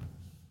die.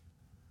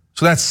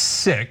 So that's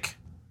sick.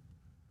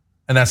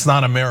 And that's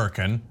not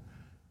American.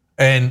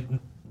 And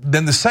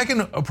then the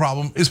second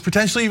problem is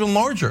potentially even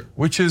larger,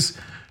 which is,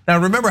 now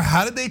remember,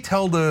 how did they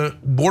tell the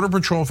Border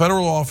Patrol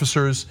federal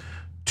officers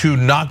to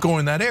not go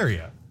in that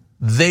area?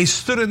 They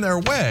stood in their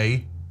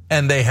way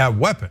and they have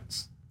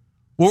weapons.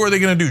 What were they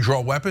gonna do, draw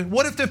a weapon?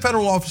 What if the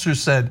federal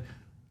officers said,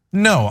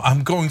 no,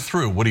 I'm going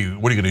through, what are you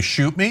gonna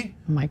shoot me?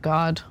 Oh my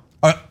God.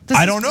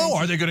 I don't know,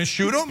 are they gonna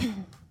shoot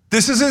them?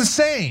 This is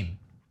insane,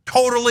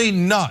 totally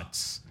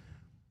nuts.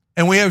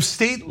 And we have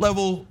state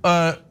level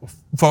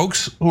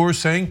folks who are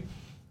saying,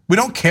 we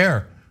don't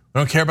care. We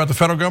don't care about the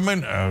federal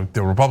government.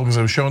 The Republicans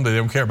have shown that they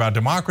don't care about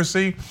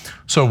democracy.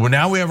 So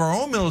now we have our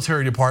own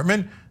military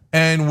department,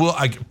 and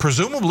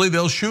presumably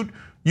they'll shoot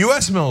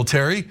US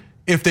military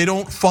if they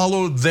don't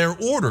follow their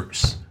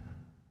orders.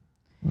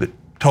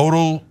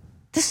 Total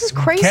This is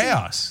crazy.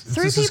 Chaos.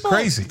 This is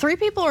crazy. 3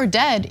 people are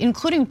dead,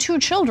 including 2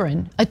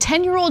 children, a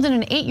 10-year-old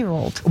and an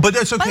 8-year-old. But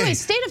that's okay. By the way,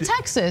 state of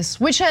Texas,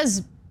 which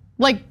has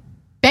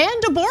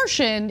banned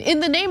abortion in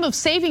the name of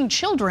saving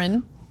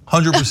children.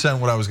 100%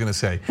 what I was gonna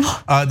say.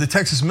 The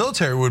Texas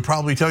military would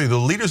probably tell you, the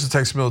leaders of the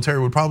Texas military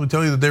would probably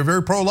tell you that they're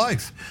very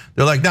pro-life.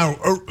 They're like, now,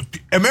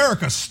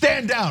 America,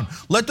 stand down.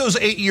 Let those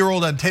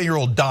 8-year-old and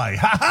 10-year-old die.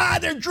 Ha ha,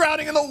 they're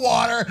drowning in the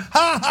water.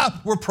 Ha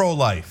ha, we're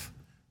pro-life.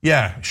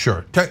 Yeah,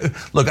 sure.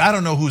 Look, I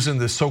don't know who's in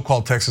this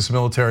so-called Texas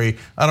military.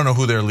 I don't know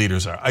who their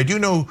leaders are. I do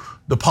know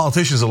the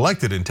politicians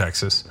elected in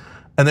Texas,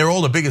 and they're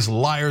all the biggest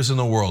liars in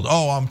the world.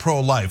 Oh, I'm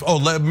pro-life. Oh,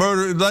 let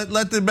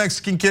the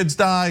Mexican kids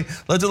die.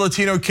 Let the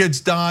Latino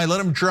kids die. Let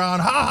them drown.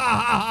 Ha ha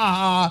ha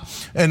ha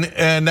ha.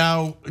 And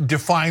now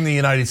defying the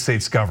United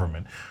States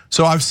government.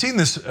 So I've seen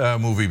this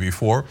movie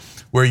before,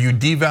 where you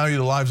devalue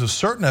the lives of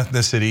certain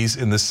ethnicities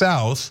in the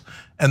South,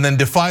 and then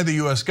defy the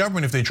US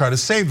government if they try to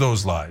save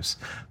those lives.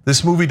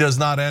 This movie does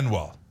not end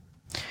well.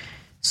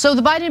 So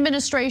the Biden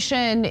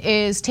administration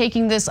is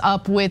taking this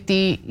up with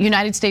the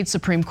United States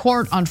Supreme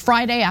Court on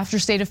Friday after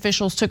state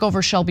officials took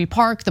over Shelby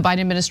Park. The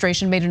Biden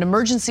administration made an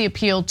emergency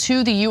appeal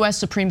to the US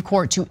Supreme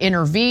Court to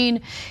intervene.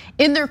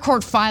 In their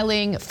court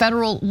filing,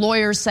 federal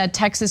lawyers said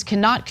Texas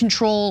cannot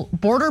control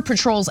Border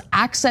Patrol's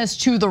access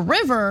to the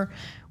river,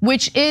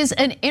 which is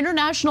an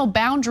international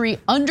boundary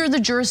under the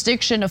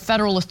jurisdiction of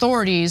federal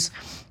authorities,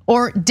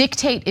 or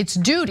dictate its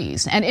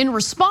duties. And in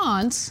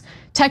response,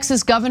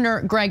 Texas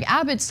Governor Greg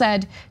Abbott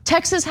said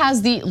Texas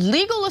has the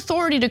legal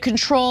authority to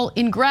control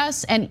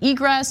ingress and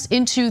egress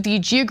into the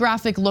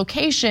geographic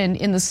location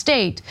in the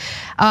state.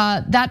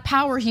 That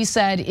power, he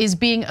said, is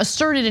being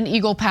asserted in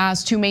Eagle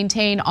Pass to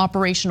maintain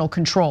operational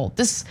control.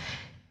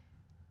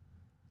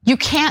 You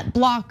can't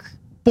block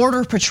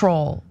Border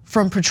Patrol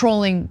from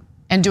patrolling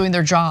and doing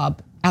their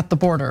job at the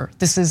border.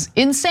 This is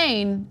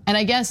insane, and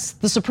I guess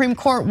the Supreme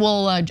Court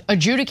will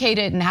adjudicate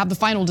it and have the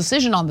final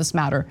decision on this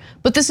matter.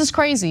 But this is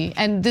crazy,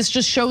 and this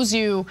just shows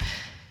you,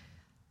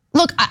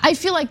 look, I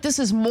feel like this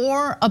is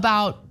more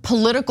about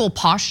political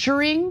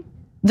posturing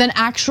than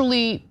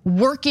actually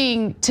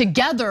working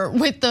together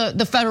with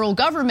the federal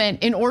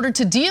government in order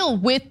to deal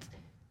with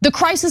the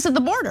crisis at the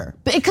border.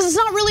 Because it's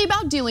not really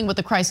about dealing with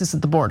the crisis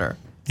at the border.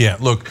 Yeah,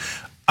 look,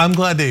 I'm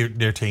glad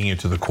they're taking it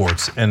to the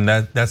courts, and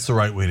that's the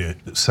right way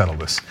to settle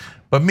this.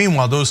 But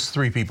meanwhile, those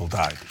 3 people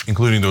died,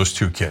 including those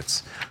 2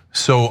 kids.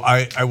 So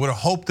I would have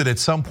hoped that at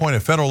some point a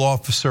federal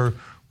officer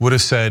would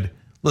have said,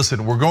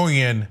 listen, we're going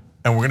in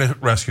and we're gonna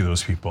rescue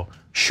those people.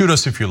 Shoot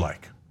us if you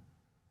like.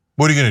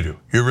 What are you gonna do?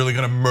 You're really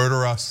gonna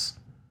murder us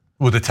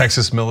with the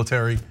Texas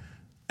military?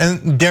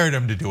 And dare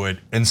them to do it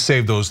and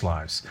save those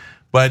lives.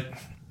 But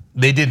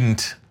they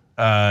didn't,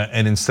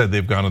 and instead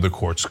they've gone to the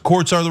courts.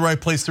 Courts are the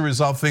right place to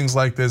resolve things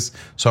like this,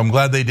 so I'm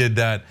glad they did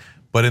that.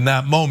 But in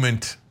that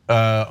moment,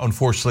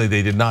 Unfortunately,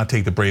 they did not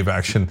take the brave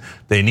action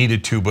they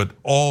needed to, but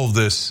all of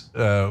this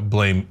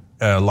blame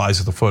lies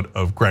at the foot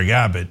of Greg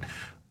Abbott,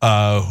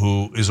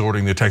 who is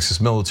ordering the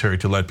Texas military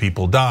to let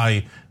people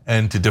die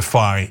and to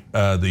defy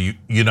the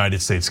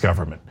United States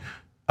government.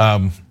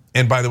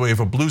 And by the way, if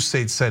a blue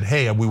state said,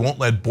 hey, we won't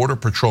let Border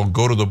Patrol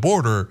go to the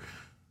border,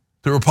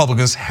 the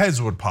Republicans'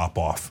 heads would pop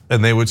off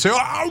and they would say, oh,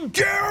 how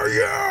dare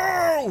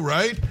you,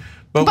 right?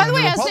 But by the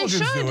when way, the Republicans as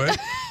they should. do it,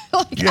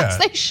 Yes,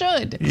 they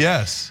should.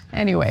 Yes.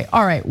 Anyway,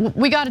 all right,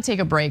 we got to take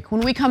a break.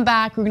 When we come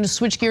back, we're going to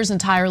switch gears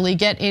entirely,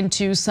 get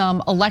into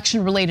some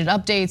election-related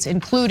updates,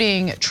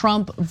 including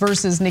Trump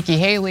versus Nikki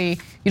Haley.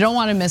 You don't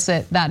want to miss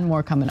it. That and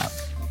more coming up.